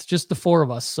guest, just the 4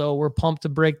 of us. So we're pumped to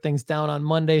break things down on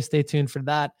Monday. Stay tuned for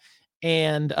that.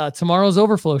 And tomorrow's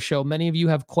Overflow Show. Many of you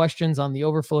have questions on the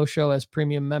Overflow Show as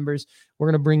premium members. We're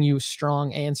going to bring you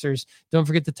strong answers. Don't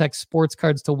forget to text Sports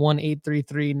Cards to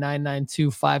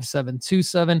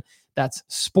 1-833-992-5727. That's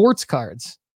Sports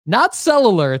Cards, not Cell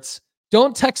Alerts.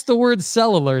 Don't text the word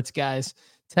Cell Alerts, guys.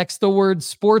 Text the word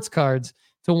Sports Cards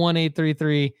to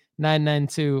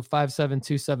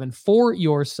 1-833-992-5727 for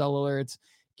your Cell Alerts.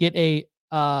 Get a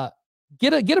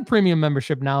premium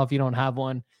membership now if you don't have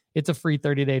one. It's a free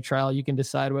 30-day trial. You can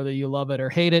decide whether you love it or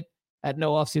hate it at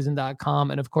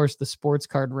nooffseason.com. And of course, the sports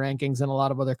card rankings and a lot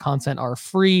of other content are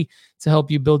free to help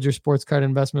you build your sports card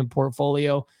investment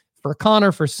portfolio. For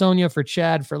Connor, for Sonia, for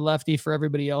Chad, for Lefty, for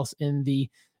everybody else in the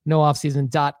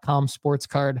nooffseason.com sports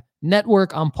card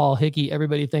network, I'm Paul Hickey.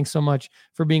 Everybody, thanks so much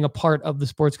for being a part of the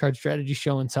Sports Card Strategy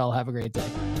Show and Tell. Have a great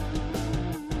day.